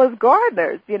overzealous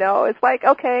gardeners, It's like,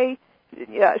 okay,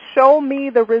 show me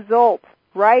the results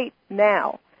right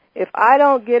now. If I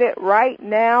don't get it right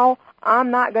now,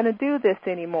 I'm not going to do this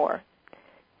anymore.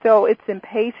 So it's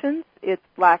impatience, it's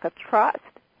lack of trust,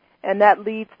 and that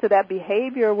leads to that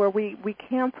behavior where we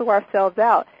cancel ourselves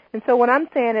out. And so what I'm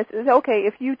saying is okay,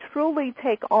 if you truly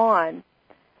take on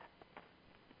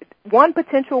one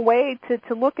potential way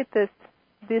to look at this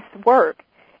work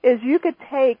is you could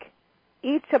take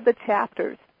each of the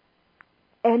chapters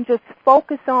and just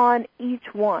focus on each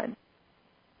one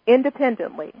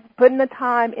independently, putting the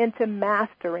time into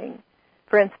mastering,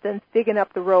 for instance, digging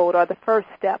up the road or the first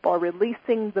step or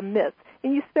releasing the myths.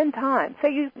 And you spend time.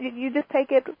 Say you just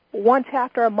take it 1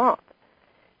 chapter a month.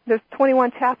 There's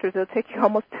 21 chapters. It'll take you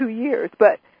almost 2 years.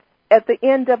 But at the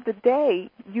end of the day,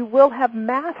 you will have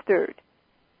mastered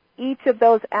each of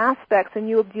those aspects, and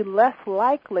you will be less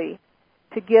likely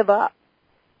to give up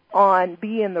on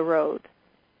being the road.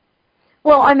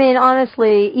 Well, I mean,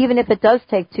 honestly, even if it does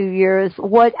take 2 years,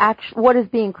 what is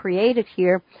being created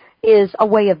here is a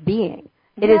way of being.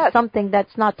 It is something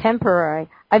that's not temporary.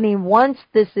 I mean, once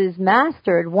this is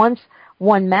mastered, once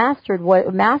one masters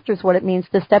what it means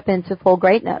to step into full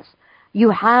greatness, you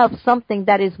have something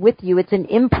that is with you. It's an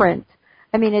imprint.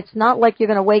 I mean, it's not like you're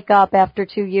going to wake up after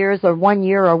 2 years or 1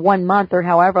 year or 1 month or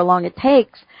however long it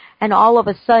takes and all of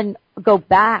a sudden go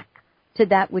back to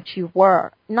that which you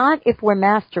were. Not if we're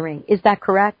mastering. Is that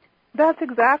correct? That's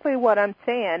exactly what I'm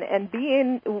saying. And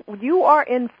you are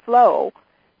in flow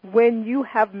when you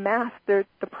have mastered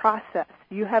the process.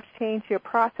 You have changed your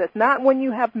process. Not when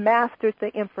you have mastered the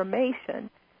information,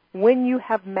 when you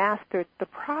have mastered the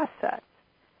process.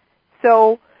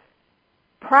 So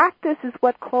practice is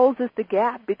what closes the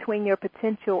gap between your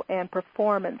potential and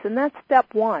performance. And that's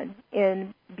step 1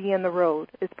 in being the road,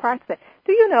 is practicing.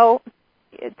 Do you know,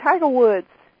 Tiger Woods,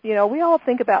 we all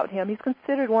think about him. He's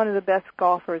considered one of the best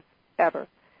golfers ever.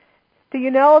 Do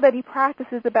you know that he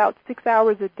practices about 6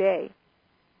 hours a day?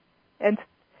 And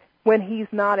when he's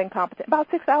not incompetent, about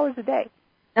 6 hours a day.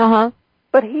 Uh-huh.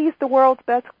 But he's the world's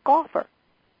best golfer.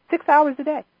 6 hours a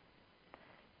day.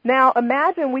 Now,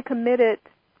 imagine we committed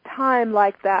time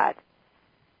like that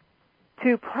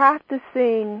to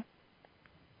practicing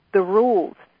the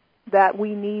rules that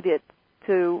we needed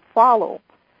to follow,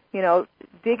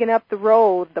 digging up the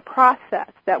road, the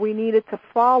process that we needed to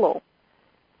follow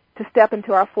to step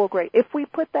into our full great. If we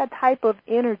put that type of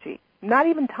energy, not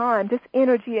even time, just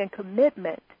energy and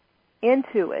commitment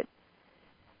into it,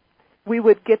 we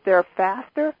would get there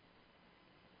faster.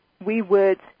 We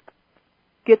would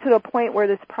get to the point where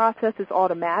this process is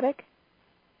automatic.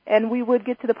 And we would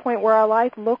get to the point where our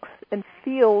life looks and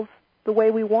feels the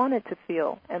way we want it to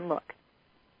feel and look.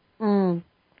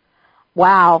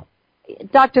 Wow.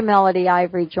 Dr. Melody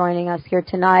Ivory joining us here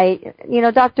tonight. You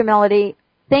know, Dr. Melody,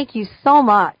 thank you so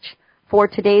much for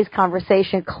today's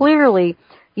conversation. Clearly,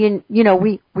 you know,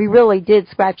 we really did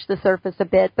scratch the surface a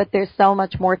bit, but there's so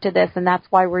much more to this, and that's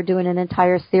why we're doing an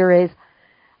entire series.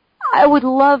 I would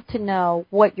love to know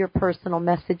what your personal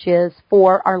message is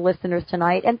for our listeners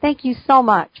tonight, and thank you so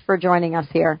much for joining us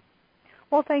here.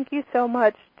 Well, thank you so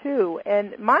much, too.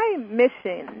 And my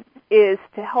mission is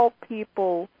to help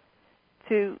people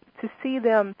to see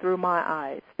them through my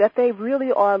eyes, that they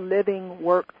really are living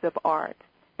works of art.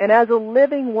 And as a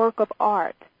living work of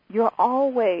art, you're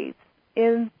always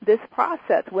in this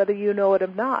process, whether you know it or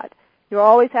not. You're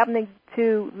always having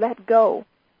to let go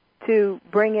to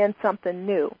bring in something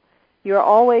new. You're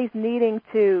always needing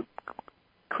to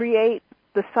create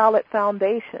the solid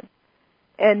foundation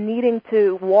and needing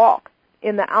to walk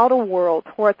in the outer world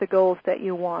toward the goals that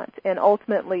you want and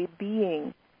ultimately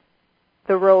being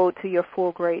the road to your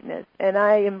full greatness. And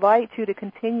I invite you to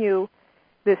continue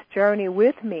this journey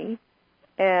with me,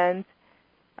 and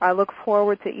I look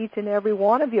forward to each and every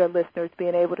one of your listeners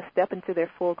being able to step into their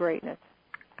full greatness.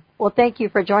 Well, thank you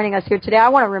for joining us here today. I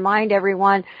want to remind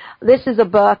everyone, this is a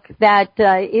book that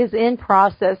is in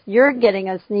process. You're getting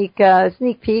a sneak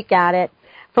peek at it.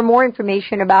 For more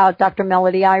information about Dr.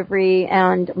 Melody Ivory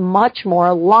and much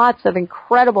more, lots of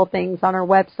incredible things on our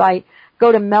website,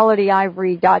 go to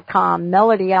melodyivory.com,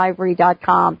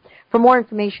 melodyivory.com. For more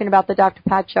information about the Dr.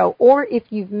 Pat Show, or if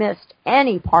you've missed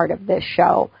any part of this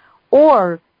show,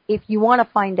 or if you want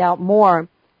to find out more,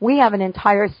 we have an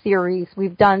entire series.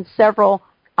 We've done several,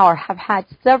 or have had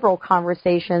several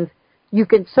conversations. You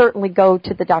can certainly go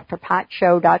to the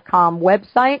drpatshow.com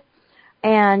website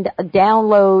and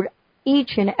download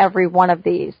each and every one of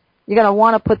these. You're going to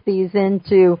want to put these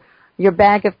into your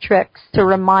bag of tricks to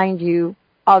remind you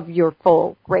of your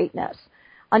full greatness.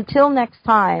 Until next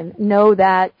time, know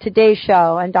that today's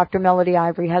show and Dr. Melody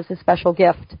Ivory has a special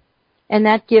gift, and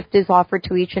that gift is offered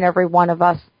to each and every one of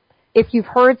us. If you've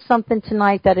heard something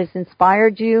tonight that has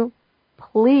inspired you,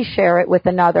 please share it with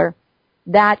another.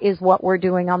 That is what we're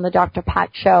doing on the Dr.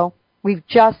 Pat Show. We've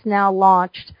just now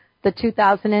launched the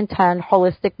 2010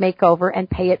 Holistic Makeover and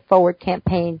Pay It Forward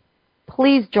campaign.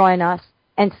 Please join us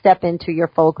and step into your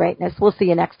full greatness. We'll see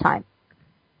you next time.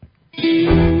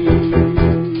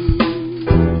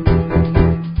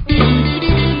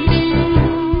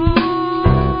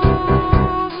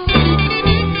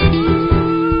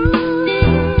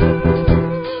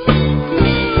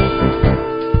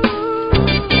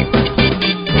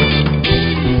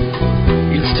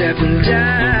 Stepping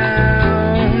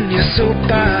down your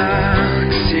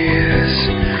soapbox is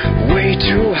way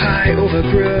too high,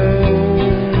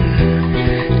 overgrown.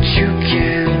 You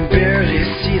can barely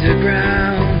see the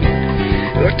ground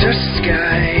or touch the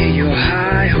sky. Your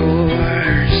high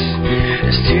horse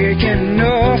is taken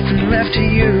off and left to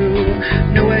you,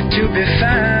 nowhere to be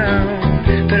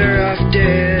found. Better off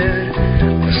dead,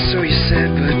 or so you said,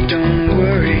 but don't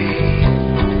worry,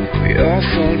 we all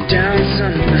fall down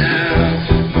somehow.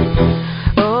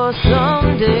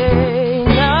 Someday,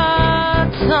 not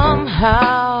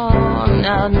somehow,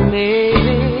 not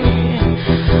maybe,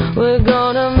 we're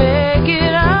gonna make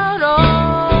it out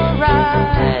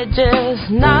alright,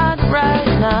 just not right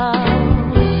now.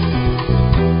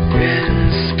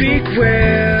 And speak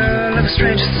well of a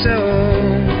stranger's soul,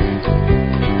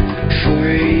 for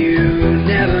you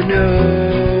never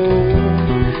know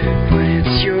when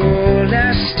it's your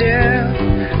last step,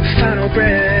 final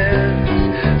breath.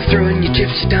 Throwing your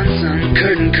gypsy dance on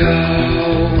curtain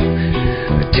call.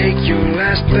 Take your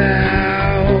last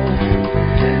bow